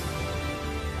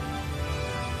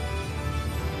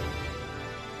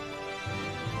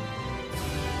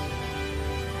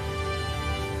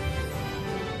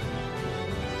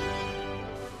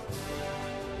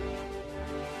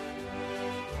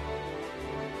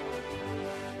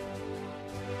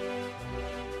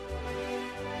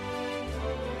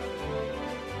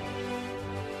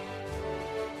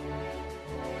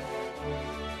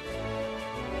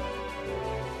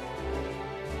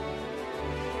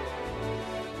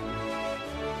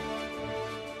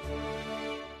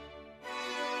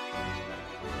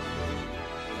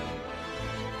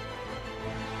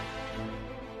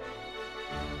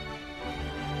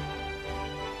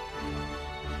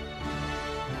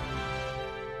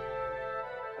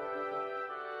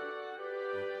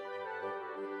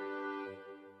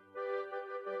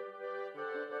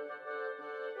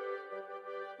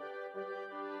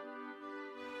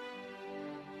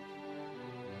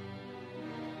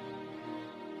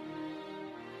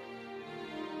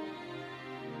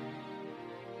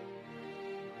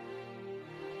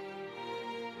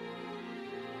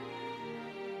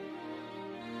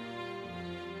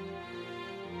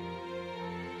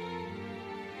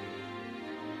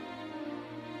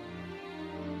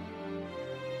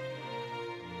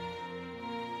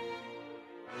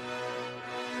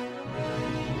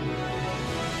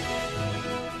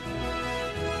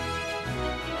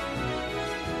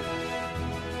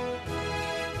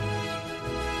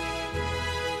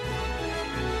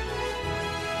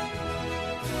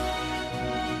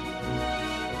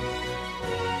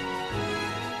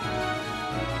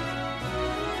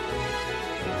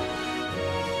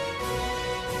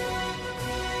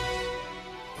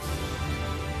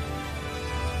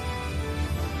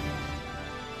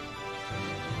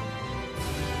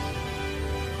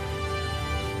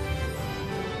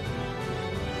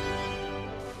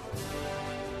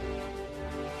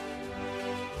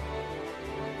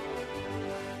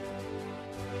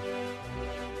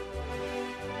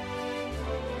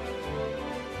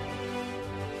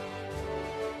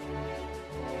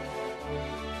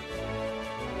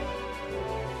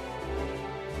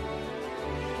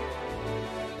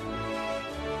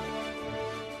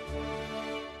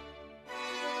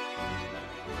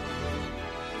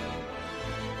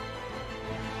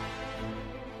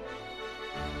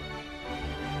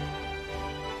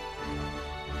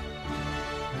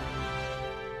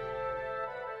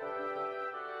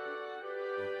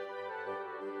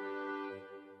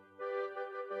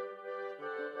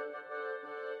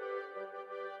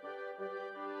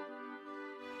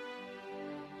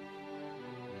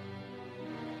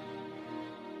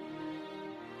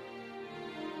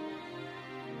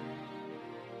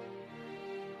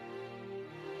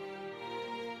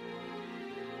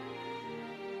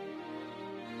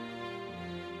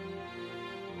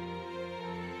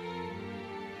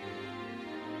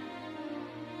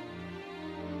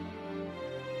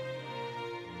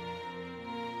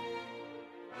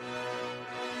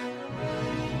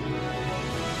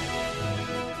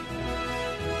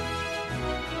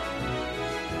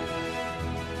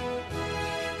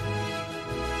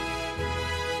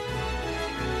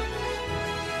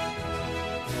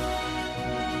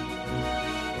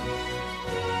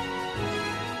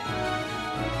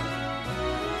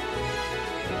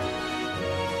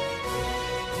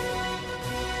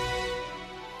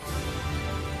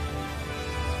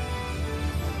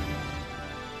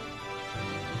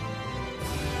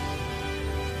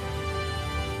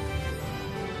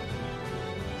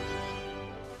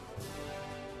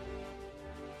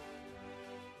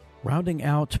 Rounding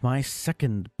out my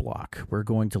second block, we're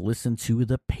going to listen to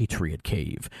The Patriot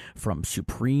Cave from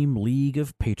Supreme League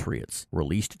of Patriots,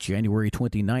 released January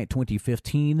 29,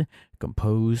 2015,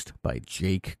 composed by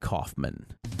Jake Kaufman.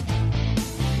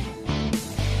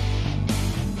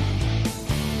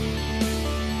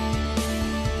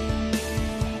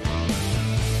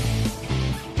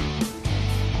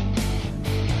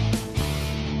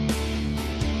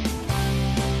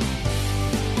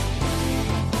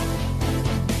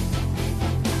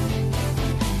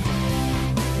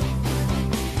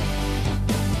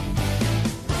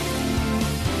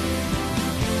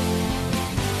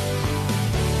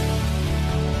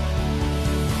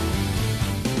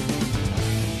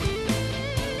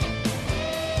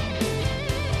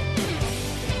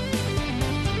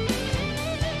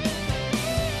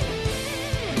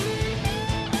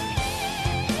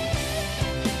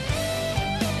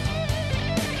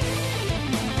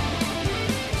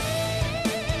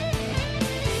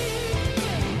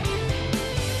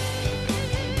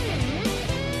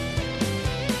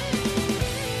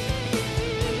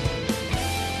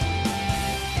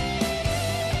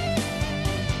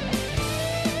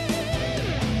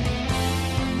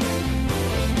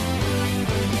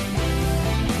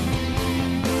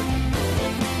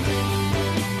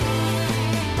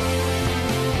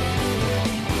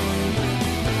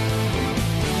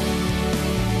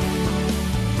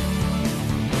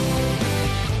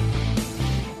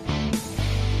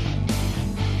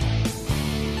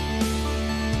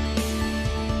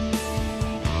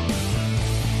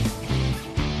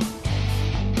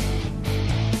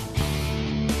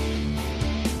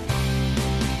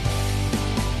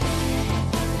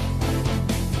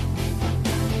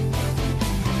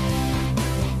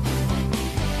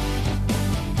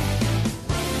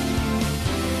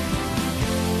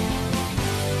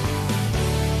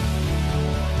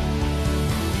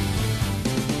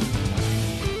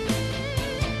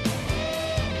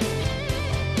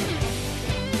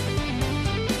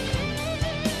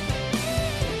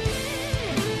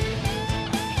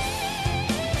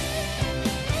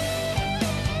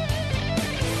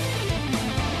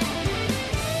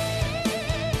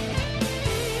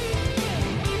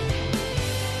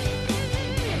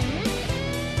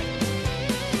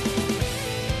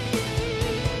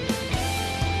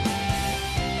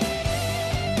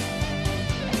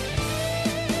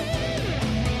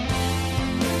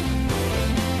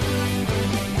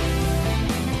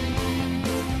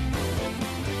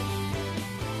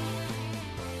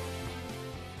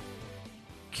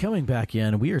 Coming back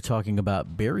in, we are talking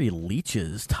about Barry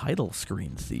Leach's title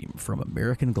screen theme from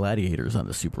American Gladiators on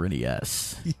the Super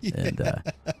NES. Yeah. And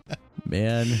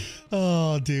man,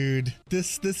 oh, dude,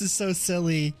 this is so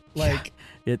silly. Like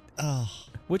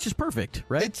which is perfect,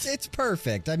 right? It's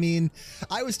perfect. I mean,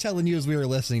 I was telling you as we were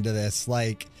listening to this,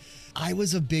 like, I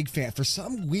was a big fan. For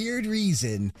some weird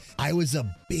reason, I was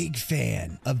a big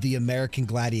fan of the American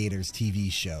Gladiators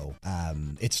TV show.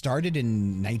 It started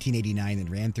in 1989 and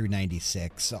ran through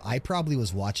 96. So I probably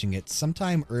was watching it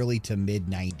sometime early to mid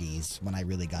 90s when I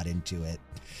really got into it.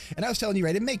 And I was telling you,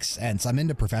 right, it makes sense. I'm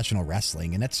into professional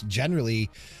wrestling, and that's generally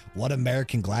what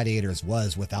American Gladiators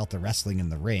was without the wrestling in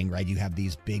the ring, right? You have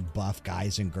these big buff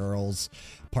guys and girls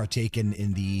partaking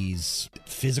in these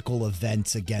physical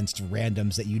events against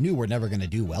randoms that you knew were never going to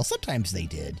do well. Sometimes they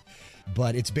did,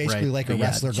 but it's basically like a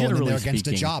wrestler going in there against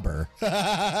a jobber.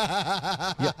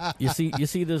 You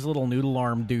see this little noodle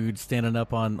arm dude standing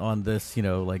up on this,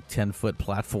 like 10-foot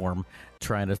platform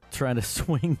trying to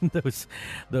swing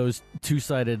those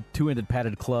two-ended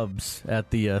padded clubs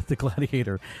at the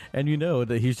Gladiator, and you know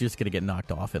that he's just going to get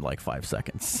knocked off in like 5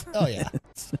 seconds. Oh yeah.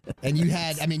 And you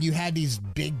had these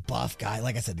big buff guys,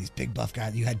 like I said, these big buff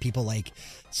guys. You had people like,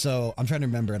 so I'm trying to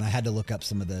remember, and I had to look up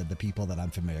some of the people that I'm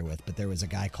familiar with, but there was a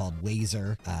guy called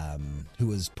Wazer, who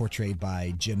was portrayed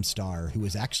by Jim Starr, who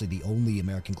was actually the only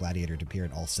American Gladiator to appear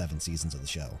in all 7 seasons of the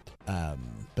show.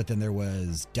 But then there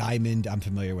was Diamond, I'm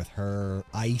familiar with her,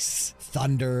 Ice,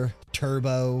 Thunder,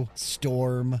 Turbo,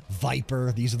 Storm,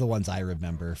 Viper. These are the ones I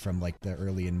remember from like the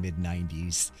early and mid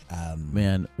 90s.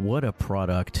 Man, what a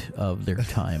product of their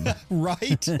time.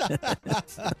 Right?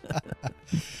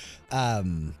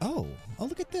 Oh,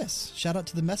 look at this. Shout out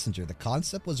to The Messenger. The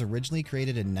concept was originally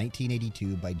created in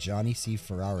 1982 by Johnny C.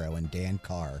 Ferraro and Dan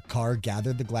Carr. Carr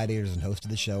gathered the Gladiators and hosted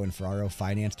the show, and Ferraro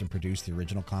financed and produced the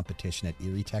original competition at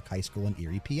Erie Tech High School in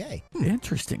Erie, PA.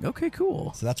 Interesting. Okay,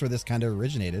 cool. So that's where this kind of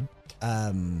originated.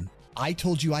 I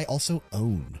told you I also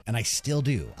own, and I still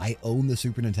do, I own the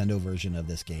Super Nintendo version of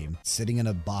this game, sitting in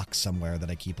a box somewhere that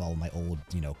I keep all of my old,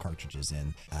 cartridges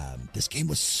in. This game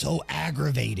was so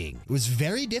aggravating. It was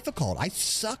very difficult. I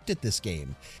sucked at this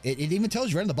game. It even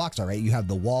tells you right in the box, all right, you have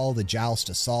the Wall, the Joust,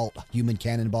 Assault, Human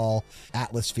Cannonball,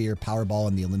 Atmosphere, Powerball,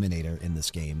 and the Eliminator in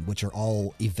this game, which are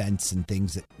all events and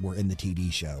things that were in the TV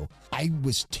show. I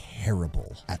was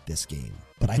terrible at this game,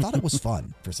 but I thought it was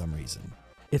fun for some reason.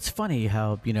 It's funny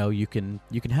how, you can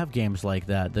have games like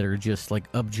that are just like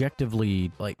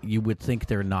objectively, like you would think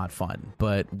they're not fun,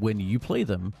 but when you play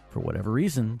them for whatever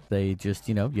reason, they just,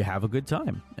 you have a good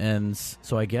time. And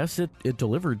so I guess it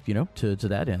delivered, to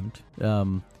that end.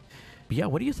 But yeah,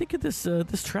 what do you think of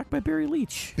this track by Barry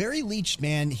Leach? Barry Leach,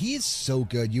 man, he is so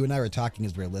good. You and I were talking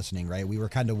as we were listening, right? We were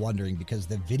kind of wondering because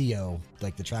the video,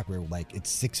 like the track, we were like, it's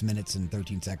 6 minutes and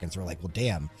 13 seconds. We're like, well,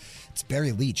 damn, it's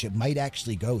Barry Leach. It might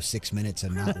actually go 6 minutes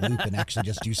and not loop and actually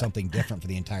just do something different for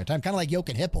the entire time. Kind of like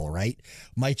Jochen Hippel, right?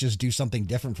 Might just do something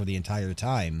different for the entire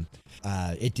time.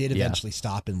 It did eventually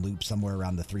stop and loop somewhere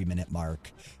around the 3-minute mark.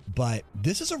 But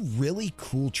this is a really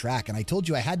cool track, and I told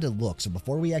you I had to look. So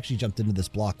before we actually jumped into this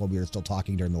block while we were still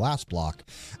talking during the last block,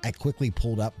 I quickly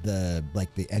pulled up the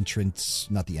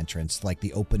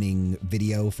opening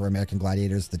video for American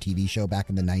Gladiators, the TV show back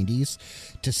in the 90s,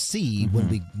 to see when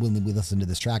we listened to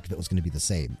this track if it was going to be the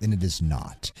same, and it is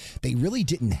not. They really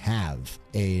didn't have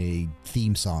a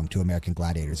theme song to American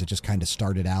Gladiators. It just kind of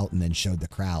started out and then showed the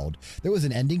crowd. There was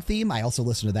an ending theme. I also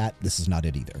listened to that. This is not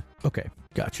it either. Okay,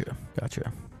 gotcha.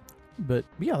 But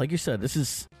yeah, like you said,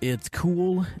 it's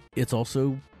cool. It's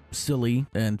also silly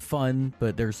and fun,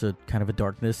 but there's a kind of a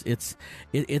darkness. It's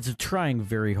trying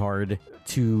very hard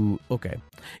to,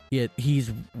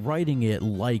 he's writing it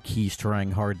like he's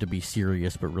trying hard to be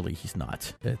serious, but really he's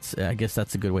not. I guess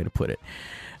that's a good way to put it.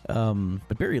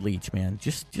 But Barry Leach, man,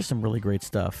 just some really great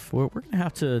stuff. We're going to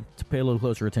have to pay a little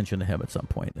closer attention to him at some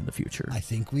point in the future. I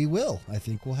think we will. I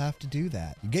think we'll have to do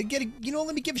that.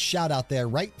 Let me give a shout out there.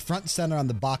 Right front and center on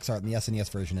the box art in the SNES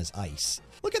version is Ice.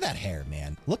 Look at that hair,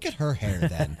 man. Look at her hair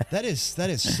then. That is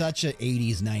such a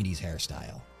 80s, 90s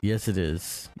hairstyle. Yes, it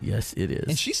is.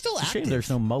 And she's still active. Shame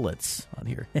there's no mullets on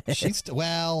here.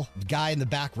 Guy in the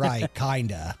back right,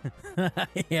 kinda.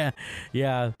 Yeah,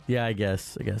 I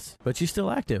guess. But she's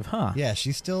still active, huh? Yeah,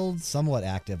 she's still somewhat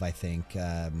active, I think.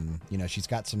 She's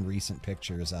got some recent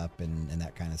pictures up and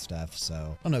that kind of stuff,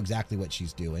 so I don't know exactly what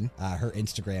she's doing. Her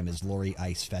Instagram is Lori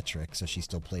Ice Fetrick, so she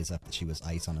still plays up that she was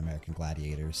Ice on American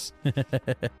Gladiators.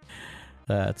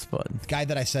 That's fun. The guy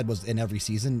that I said was in every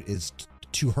season is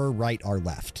to her right or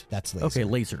left. That's Laser. Okay,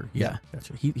 Laser. Yeah. That's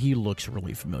right. He looks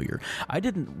really familiar. I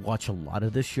didn't watch a lot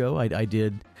of this show. I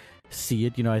did see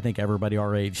it. I think everybody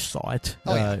our age saw it.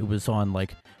 Oh, yeah. It was on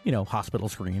hospital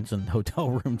screens and hotel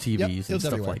room TVs and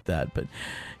stuff everywhere. like that. But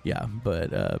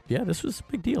this was a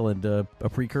big deal and a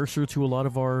precursor to a lot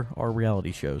of our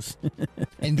reality shows.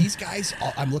 And these guys,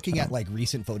 I'm looking at like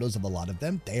recent photos of a lot of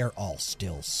them. They are all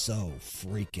still so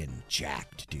freaking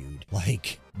jacked, dude.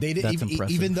 Like they didn't That's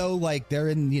impressive. even though like they're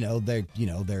in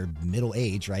their middle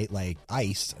age, right? Like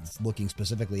Ice, looking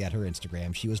specifically at her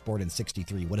Instagram, she was born in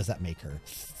 '63. What does that make her?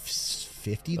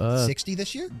 50, 60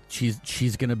 this year?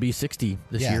 She's gonna be 60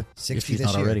 this year. 60 if she's this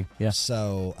not year. already. Yeah.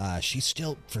 So she's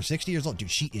still, for 60 years old,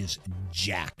 dude, she is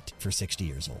jacked for 60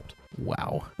 years old.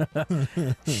 Wow.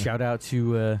 Shout out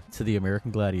to the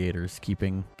American Gladiators,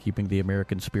 keeping the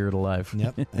American spirit alive.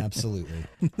 Yep, absolutely.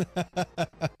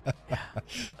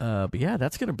 But yeah,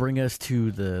 that's going to bring us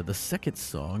to the second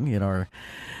song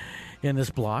in this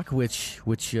block, which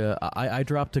I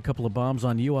dropped a couple of bombs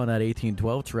on you on that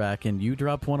 1812 track, and you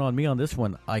dropped one on me on this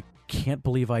one. I can't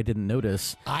believe I didn't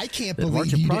notice. I can't that believe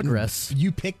March of you Progress you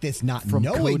picked this not from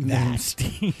knowing Codename that.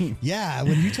 Steam. Yeah,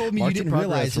 when you told me March you of didn't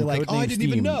Progress realize, you're from like, oh, I Codename didn't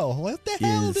even Steam know. What the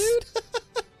hell, is dude?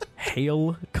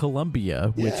 Hail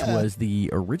Columbia, which Yeah. was the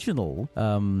original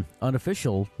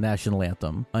unofficial national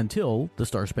anthem until the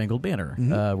Star Spangled Banner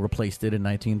replaced it in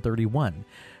 1931,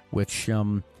 which,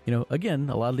 again,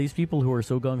 a lot of these people who are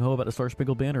so gung-ho about the Star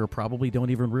Spangled Banner probably don't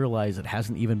even realize it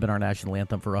hasn't even been our national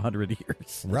anthem for 100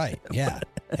 years. Right, yeah.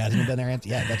 Hasn't been their answer.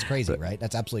 Yeah, that's crazy, right?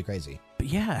 That's absolutely crazy. But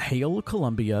yeah, Hail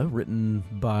Columbia, written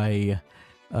by,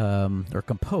 or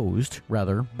composed,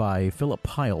 rather, by Philip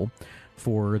Pyle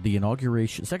for the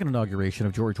second inauguration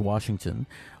of George Washington.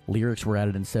 Lyrics were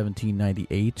added in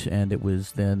 1798, and it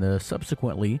was then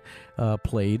subsequently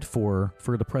played for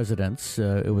the presidents.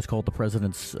 It was called the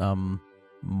President's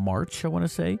March, I want to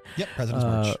say. Yep, President's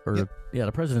March. Yep. Yeah,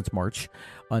 the President's March,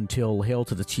 until Hail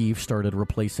to the Chief started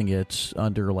replacing it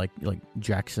under like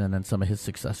Jackson and some of his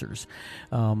successors.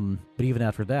 But even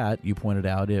after that, you pointed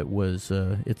out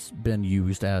it's been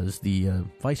used as the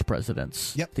Vice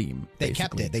President's theme. They basically.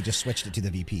 kept it. They just switched it to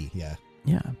the VP. Yeah.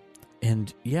 Yeah.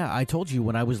 And yeah, I told you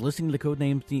when I was listening to the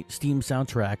Codename Steam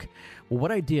soundtrack, well,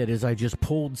 what I did is I just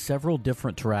pulled several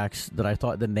different tracks that I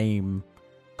thought the name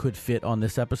could fit on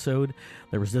this episode.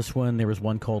 There was this one, there was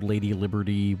one called Lady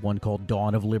Liberty, one called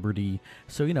Dawn of Liberty.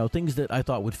 So, things that I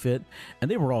thought would fit, and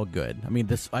they were all good. I mean,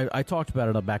 I talked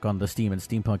about it back on the Steam and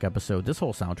Steampunk episode. This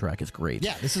whole soundtrack is great.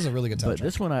 Yeah, this is a really good soundtrack. But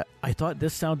this one, I thought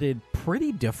this sounded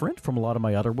pretty different from a lot of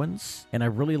my other ones, and I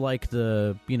really like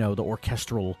the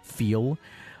orchestral feel.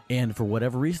 And for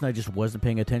whatever reason, I just wasn't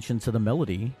paying attention to the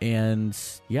melody, and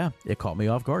yeah, it caught me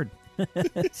off guard.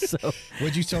 So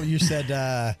What'd you tell? You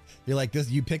said you're like this.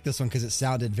 You picked this one because it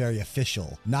sounded very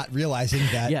official, not realizing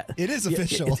that it is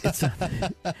official.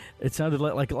 It sounded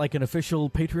like an official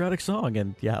patriotic song,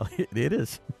 and yeah, it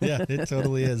is. Yeah, it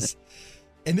totally is.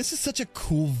 And this is such a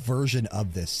cool version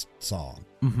of this song.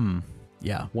 Mm-hmm.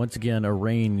 Yeah, once again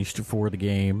arranged for the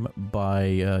game by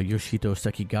Yoshito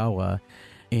Sekigawa.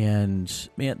 And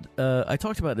man, I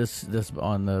talked about this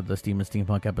on the Steam and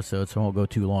Steampunk episode, so I won't go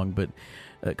too long. But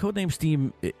Codename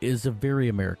Steam is a very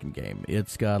American game.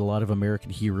 It's got a lot of American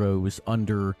heroes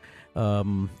under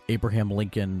Abraham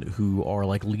Lincoln who are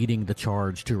like leading the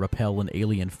charge to repel an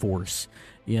alien force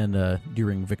in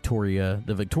during the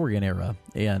Victorian era,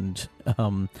 and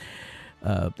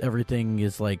everything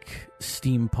is like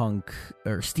steampunk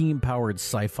or steam-powered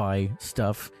sci-fi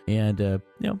stuff, and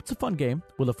it's a fun game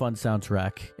with a fun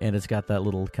soundtrack, and it's got that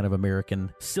little kind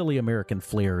of silly American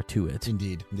flair to it.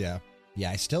 Indeed, yeah. Yeah,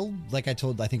 I still, I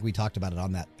think we talked about it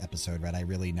on that episode, right? I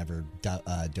really never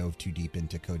dove too deep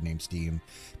into Codename Steam,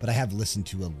 but I have listened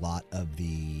to a lot of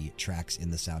the tracks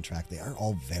in the soundtrack. They are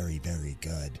all very, very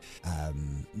good.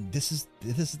 This is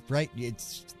right.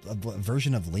 It's a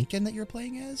version of Lincoln that you're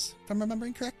playing as, if I'm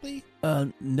remembering correctly.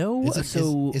 No.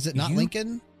 Is it not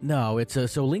Lincoln? No, it's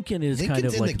so Lincoln is Lincoln's kind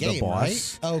of in like the game,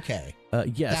 boss. Right? Okay.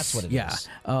 Yes, that's what it is.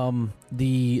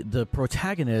 The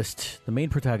protagonist, the main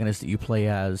protagonist that you play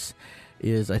as,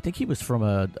 is I think he was from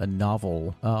a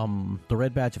novel, The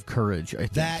Red Badge of Courage. I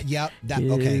think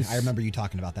Okay, I remember you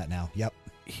talking about that now. Yep.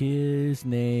 His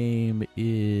name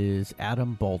is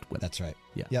Adam Baldwin. That's right.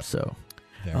 Yeah. Yep. So.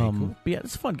 Very cool. But yeah,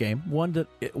 it's a fun game. One that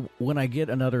when I get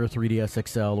another 3DS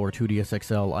XL or 2DS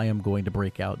XL, I am going to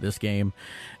break out this game.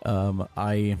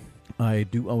 I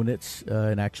do own it,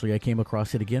 and actually I came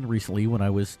across it again recently when I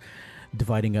was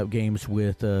dividing up games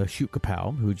with Shoot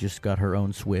Kapow, who just got her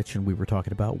own Switch, and we were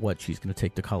talking about what she's going to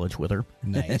take to college with her.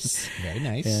 Nice. Very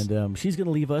nice. And she's going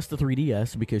to leave us the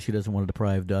 3DS because she doesn't want to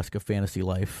deprive Dusk of Fantasy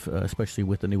Life, especially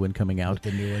with the new one coming out.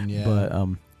 The new one, yeah. But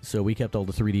so we kept all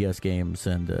the 3DS games,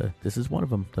 and this is one of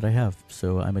them that I have.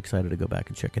 So I'm excited to go back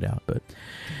and check it out. But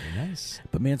Very nice.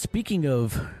 But man, speaking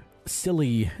of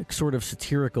silly, sort of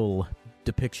satirical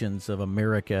depictions of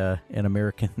America and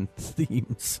American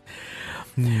themes,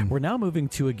 we're now moving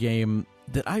to a game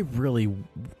that I really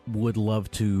would love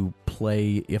to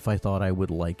play if I thought I would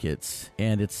like it.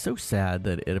 And it's so sad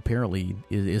that it apparently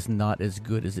is not as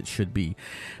good as it should be.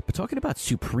 But talking about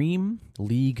Supreme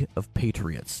League of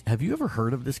Patriots, have you ever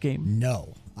heard of this game?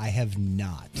 No, I have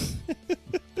not.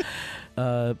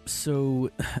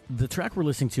 So the track we're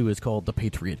listening to is called The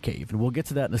Patriot Cave, and we'll get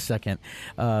to that in a second.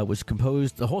 The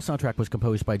whole soundtrack was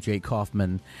composed by Jake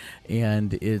Kaufman,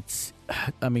 and it's,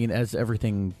 I mean, as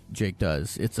everything Jake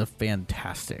does, it's a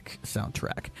fantastic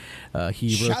soundtrack. He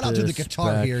Shout wrote out to the this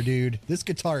guitar back- here, dude. This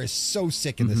guitar is so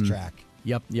sick in this track.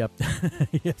 Yep.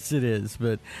 Yes, it is.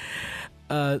 But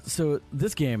so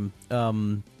this game,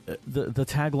 the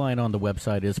tagline on the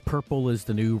website is "Purple is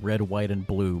the new red, white, and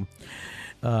blue."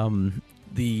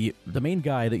 The main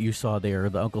guy that you saw there,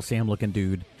 the Uncle Sam looking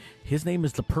dude, his name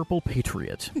is the Purple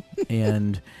Patriot,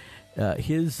 and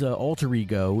his alter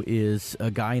ego is a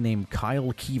guy named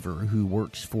Kyle Keever who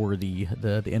works for the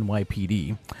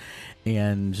NYPD,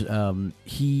 and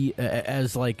he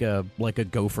as like a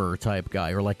gopher type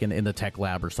guy, or like in the tech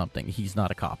lab or something. He's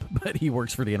not a cop, but he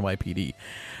works for the NYPD,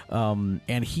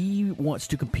 and he wants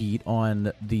to compete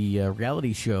on the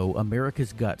reality show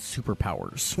America's Got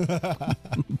Superpowers.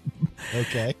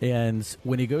 Okay. And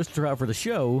when he goes to try out for the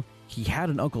show, he had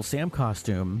an Uncle Sam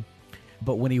costume,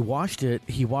 but when he washed it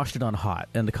on hot,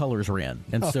 and the colors ran.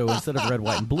 And so instead of red,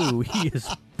 white, and blue, he is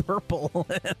purple.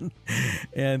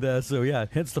 and so, yeah,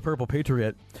 hence the Purple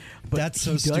Patriot. But That's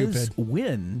so he does stupid.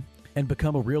 win and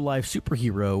become a real-life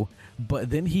superhero, but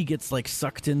then he gets, like,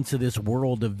 sucked into this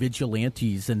world of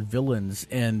vigilantes and villains,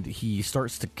 and he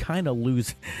starts to kind of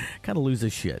lose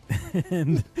his shit.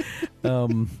 And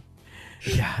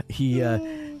yeah,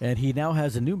 he now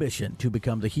has a new mission to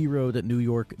become the hero that New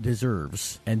York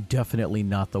deserves, and definitely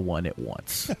not the one it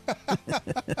wants.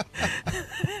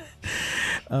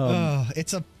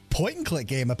 It's a point and click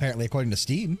game, apparently, according to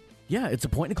Steam. Yeah, it's a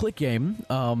point and click game.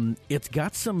 It's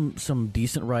got some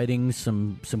decent writing,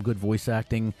 some good voice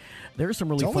acting. There's some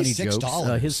really It's only funny jokes.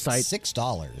 $6. His site,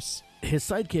 $6. his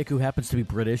sidekick, who happens to be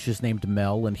British, is named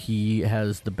Mel, and he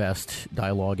has the best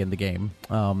dialogue in the game.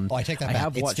 I take that back. I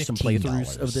have It's watched some $15.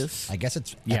 playthroughs of this. I guess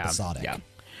it's episodic.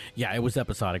 Yeah, it was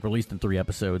episodic, released in 3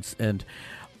 episodes, and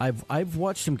I've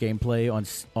watched some gameplay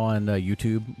on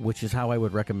YouTube, which is how I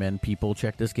would recommend people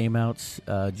check this game out,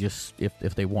 just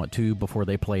if they want to before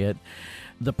they play it.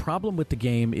 The problem with the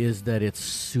game is that it's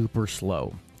super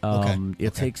slow.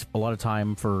 It takes a lot of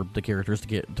time for the characters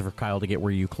for Kyle to get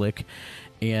where you click,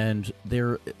 and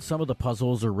some of the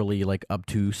puzzles are really like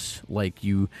obtuse. Like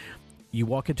you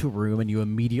walk into a room and you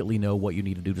immediately know what you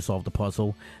need to do to solve the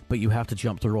puzzle, but you have to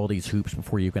jump through all these hoops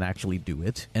before you can actually do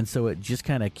it. And so it just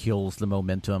kind of kills the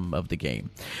momentum of the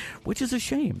game, which is a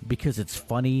shame because it's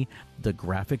funny. The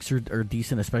graphics are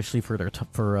decent, especially for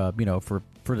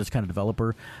this kind of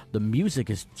developer. The music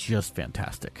is just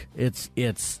fantastic.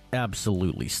 It's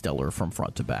absolutely stellar from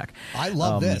front to back. I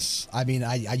love this. I mean,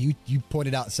 you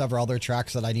pointed out several other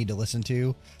tracks that I need to listen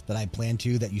to, that I plan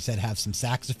to, that you said have some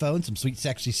saxophone, some sweet,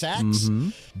 sexy sax.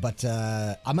 But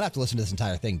I'm going to have to listen to this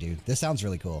entire thing, dude. This sounds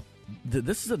really cool.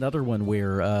 This is another one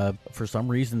where, for some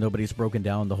reason, nobody's broken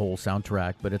down the whole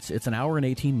soundtrack, but it's an hour and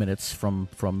 18 minutes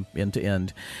from end to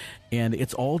end, and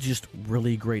it's all just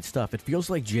really great stuff. It feels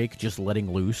like Jake just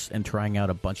letting loose and trying out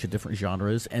a bunch of different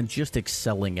genres and just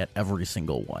excelling at every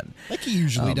single one. Like he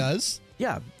usually does.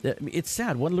 Yeah, it's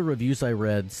sad. One of the reviews I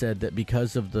read said that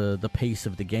because of the pace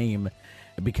of the game,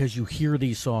 because you hear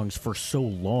these songs for so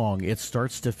long, it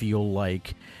starts to feel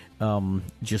like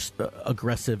just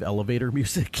aggressive elevator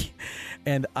music.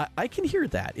 And I can hear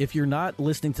that. If you're not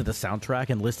listening to the soundtrack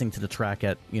and listening to the track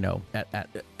at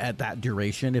that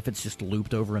duration, if it's just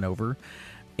looped over and over,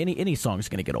 any song is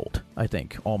going to get old, I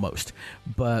think, almost.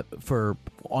 But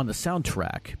on the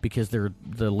soundtrack, because they're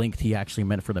the length he actually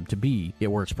meant for them to be, it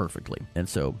works perfectly. And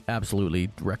so absolutely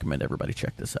recommend everybody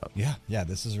check this out. Yeah,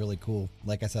 this is really cool.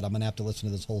 Like I said, I'm going to have to listen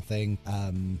to this whole thing.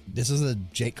 This is a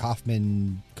Jake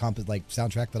Kaufman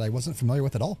soundtrack that I wasn't familiar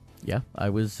with at all. Yeah, I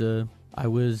was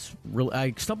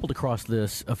I stumbled across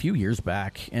this a few years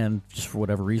back, and just for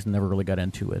whatever reason, never really got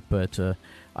into it. But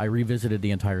I revisited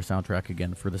the entire soundtrack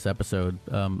again for this episode.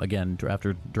 Again,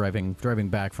 after driving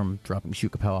back from dropping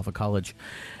Shoot Kapow off of college,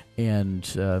 and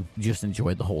just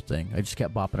enjoyed the whole thing. I just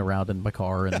kept bopping around in my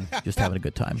car and just having a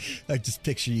good time. I just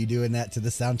picture you doing that to the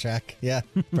soundtrack. Yeah,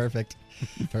 perfect.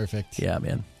 Perfect. Yeah,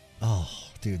 man. Oh,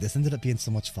 dude, this ended up being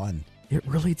so much fun. It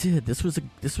really did. This was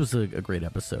a great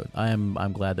episode.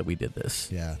 I'm glad that we did this.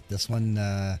 Yeah, this one,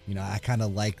 I kind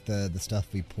of like the stuff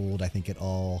we pulled. I think it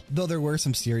all, though there were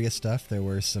some serious stuff, there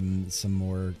were some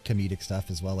more comedic stuff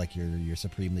as well, like your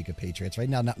Supreme League of Patriots. Right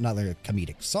now, not like a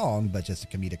comedic song, but just a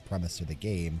comedic premise to the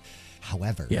game.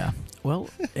 However, yeah, well,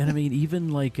 and I mean,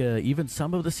 even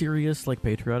some of the serious like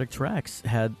patriotic tracks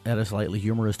had a slightly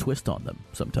humorous twist on them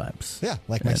sometimes. Yeah,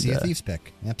 like my Sea of Thieves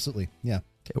pick. Absolutely, yeah.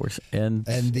 And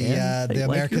the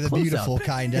America the Beautiful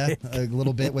kinda a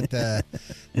little bit with the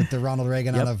Ronald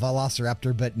Reagan on a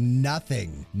Velociraptor, but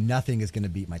nothing is going to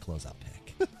beat my closeout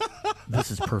pick.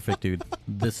 This is perfect, dude.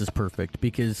 This is perfect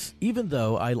because even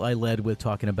though I led with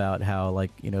talking about how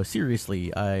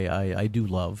seriously I do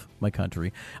love my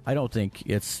country, I don't think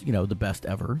it's the best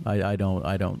ever.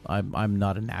 I'm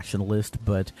not a nationalist,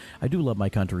 but I do love my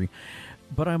country.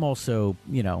 But I'm also,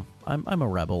 I'm a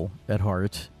rebel at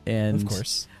heart, and of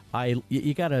course,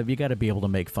 you gotta be able to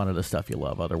make fun of the stuff you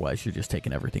love. Otherwise, you're just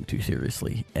taking everything too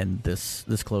seriously. And this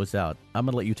closed out. I'm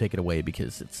gonna let you take it away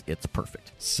because it's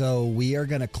perfect. So we are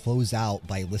gonna close out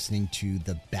by listening to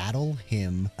the Battle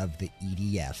Hymn of the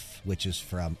EDF, which is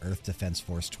from Earth Defense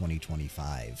Force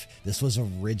 2025. This was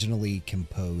originally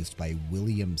composed by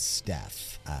William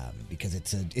Steff, because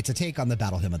it's a take on the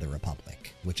Battle Hymn of the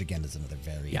Republic, which again is another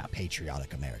very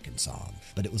patriotic American song.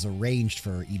 But it was arranged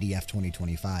for EDF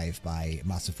 2025 by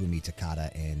Masafumi Takada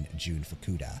and Jun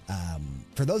Fukuda.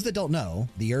 For those that don't know,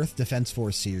 the Earth Defense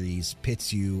Force series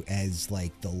pits you as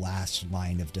like the last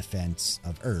line of defense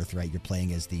of Earth, right? You're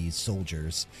playing as these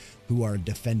soldiers who are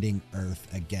defending Earth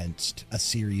against a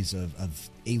series of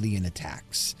alien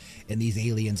attacks. And these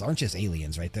aliens aren't just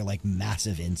aliens, right? They're like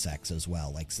massive insects as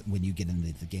well. Like when you get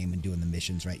into the game and doing the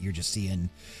missions, right? You're just seeing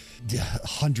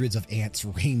hundreds of ants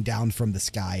rain down from the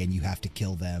sky and you have to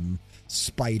kill them.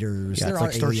 Spiders. Yeah, there it's are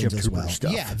like Starship aliens as Trooper well.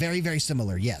 stuff. Yeah, very, very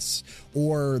similar, yes.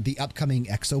 Or the upcoming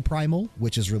Exoprimal,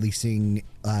 which is releasing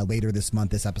later this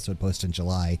month. This episode posted in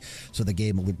July, so the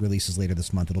game releases later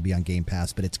this month. It'll be on Game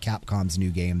Pass, but it's Capcom's new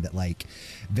game that, like,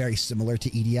 very similar to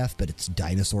EDF, but it's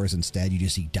dinosaurs instead. You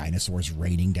just see dinosaurs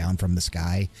raining down from the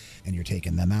sky, and you're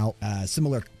taking them out.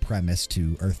 Similar premise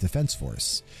to Earth Defense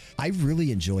Force. I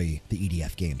really enjoy the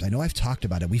EDF games. I know I've talked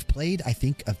about it. We've played, I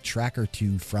think, a track or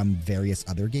two from various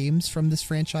other games from this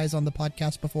franchise on the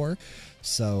podcast before.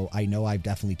 So I know I've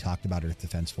definitely talked about Earth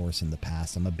Defense Force in the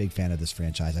past. I'm a big fan of this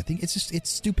franchise. I think it's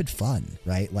stupid fun,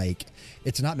 right? Like,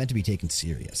 it's not meant to be taken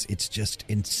serious. It's just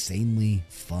insanely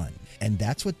fun. And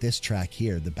that's what this track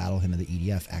here, the Battle Hymn of the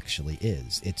EDF, actually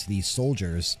is. It's these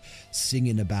soldiers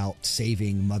singing about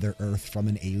saving Mother Earth from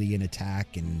an alien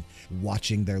attack and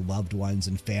watching their loved ones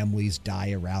and families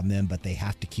die around them, but they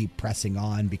have to keep pressing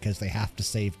on because they have to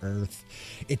save Earth.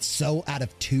 It's so out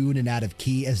of tune and out of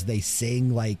key as they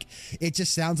sing. Like, it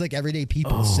just sounds like everyday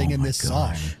people singing this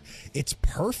song. It's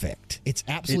perfect. It's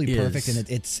absolutely perfect, and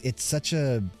it's such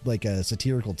a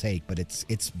satirical take, but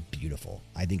it's beautiful.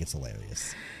 I think it's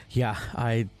hilarious. Yeah,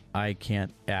 I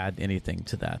can't add anything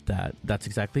to that. That's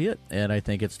exactly it, and I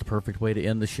think it's the perfect way to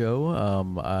end the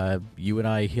show. You and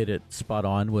I hit it spot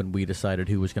on when we decided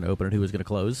who was going to open and who was going to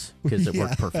close, because it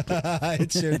worked perfectly.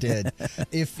 It sure did.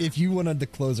 If you wanted the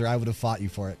closer, I would have fought you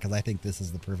for it, because I think this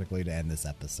is the perfect way to end this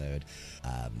episode.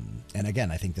 And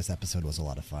again, I think this episode was a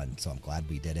lot of fun, so I'm glad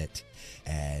we did it.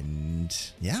 And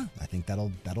yeah, I think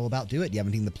that'll about do it. You have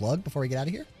anything to plug before we get out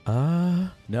of here?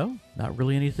 No, not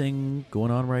really anything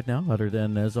going on right now, other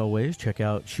than, as always, check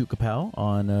out Shoot Kapow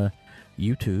on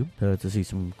YouTube to see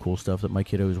some cool stuff that my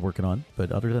kiddo is working on.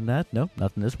 But other than that, no,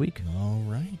 nothing this week. All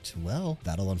right. Well,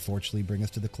 that'll unfortunately bring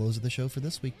us to the close of the show for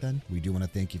this week, then. We do want to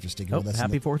thank you for sticking with us.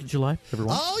 Happy 4th of July,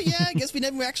 everyone. Oh, yeah. I guess we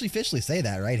never actually officially say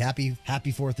that, right? Happy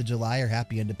 4th of July or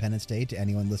happy Independence Day to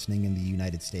anyone listening in the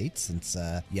United States, since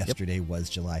yesterday was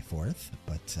July 4th.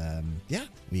 But yeah,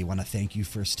 we want to thank you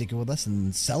for sticking with us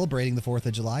and celebrating the 4th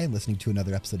of July and listening to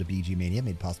another episode of BG Mania,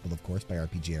 made possible, of course, by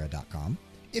RPGera.com.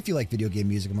 If you like video game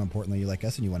music, and more importantly, you like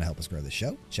us and you want to help us grow the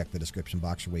show, check the description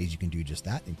box for ways you can do just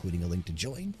that, including a link to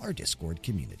join our Discord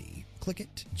community. Click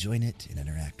it, join it, and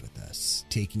interact with us.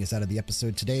 Taking us out of the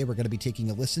episode today, we're going to be taking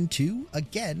a listen to,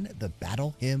 again, the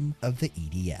Battle Hymn of the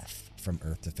EDF from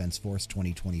Earth Defense Force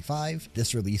 2025.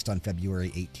 This released on February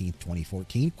 18th,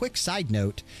 2014. Quick side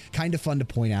note, kind of fun to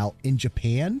point out, in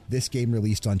Japan, this game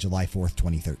released on July 4th,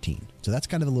 2013. So that's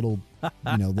kind of a little,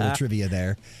 little trivia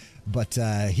there. But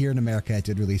here in America, it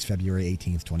did release February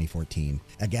 18th, 2014.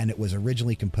 Again, it was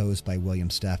originally composed by William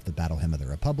Steff, the Battle Hymn of the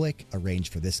Republic,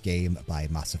 arranged for this game by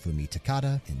Masafumi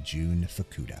Takada and Jun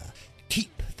Fukuda.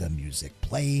 Keep the music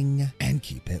playing and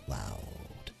keep it loud.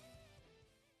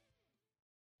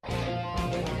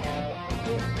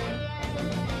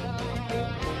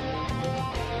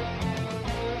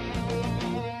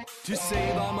 To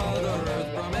save our Mother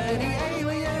Earth from any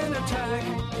alien attack,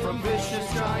 from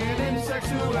vicious giant insects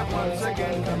who have once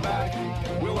again come back,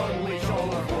 we'll unleash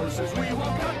all our forces, we will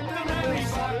cut them any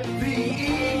slack. The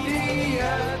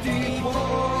EDF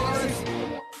deploys.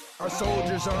 Our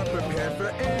soldiers are prepared for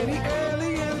any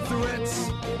alien threats.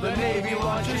 The Navy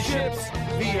launches ships,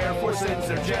 the Air Force sends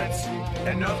their jets,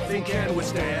 and nothing can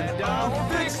withstand our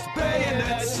fixed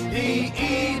bayonets. The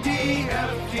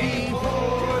EDF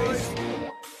deploys.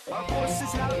 Our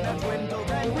forces have now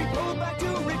dwindled and we pull back to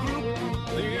regroup.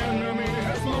 The enemy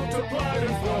has multiplied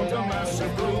and formed a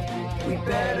massive group. We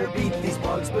better beat these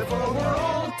bugs before we're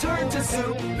all turned to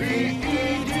soup. The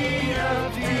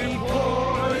EDF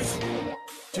deploys.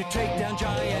 To take down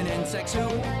giant insects who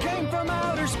came from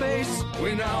outer space.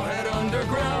 We now head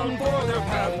underground, for their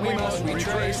path we must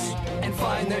retrace, and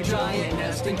find their giant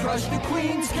nest and crush the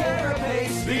Queen's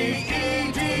carapace. The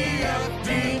EDF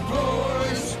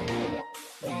deploys.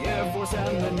 The Air Force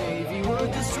and the Navy were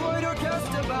destroyed or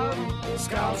cast about.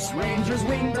 Scouts, Rangers,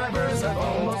 wing divers have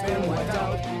almost been wiped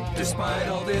out. Despite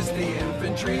all this, the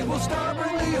infantry will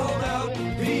stubbornly hold out.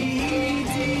 The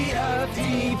EDF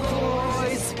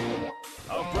deploys.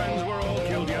 Our friends were all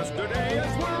killed yesterday,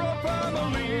 as were our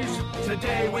families.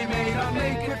 Today we may not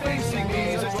make it facing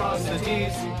these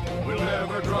atrocities. We'll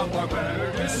never drop our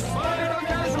banner despite our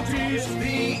casualties.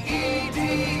 The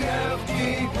EDF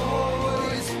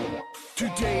deploys. 2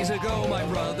 days ago my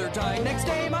brother died, next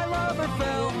day my lover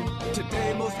fell.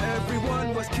 Today most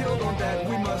everyone was killed, on that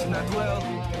we must not dwell.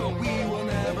 But we will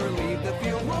never leave the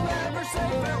field, we'll never say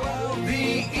farewell.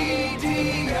 The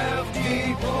EDF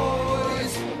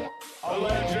deploys. A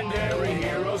legendary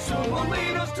hero soon will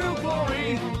lead us to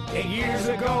glory. 8 years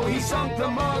ago he sunk the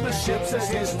motherships as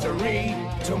history.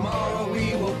 Tomorrow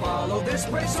we will follow this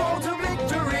brave soul to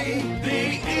victory.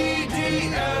 The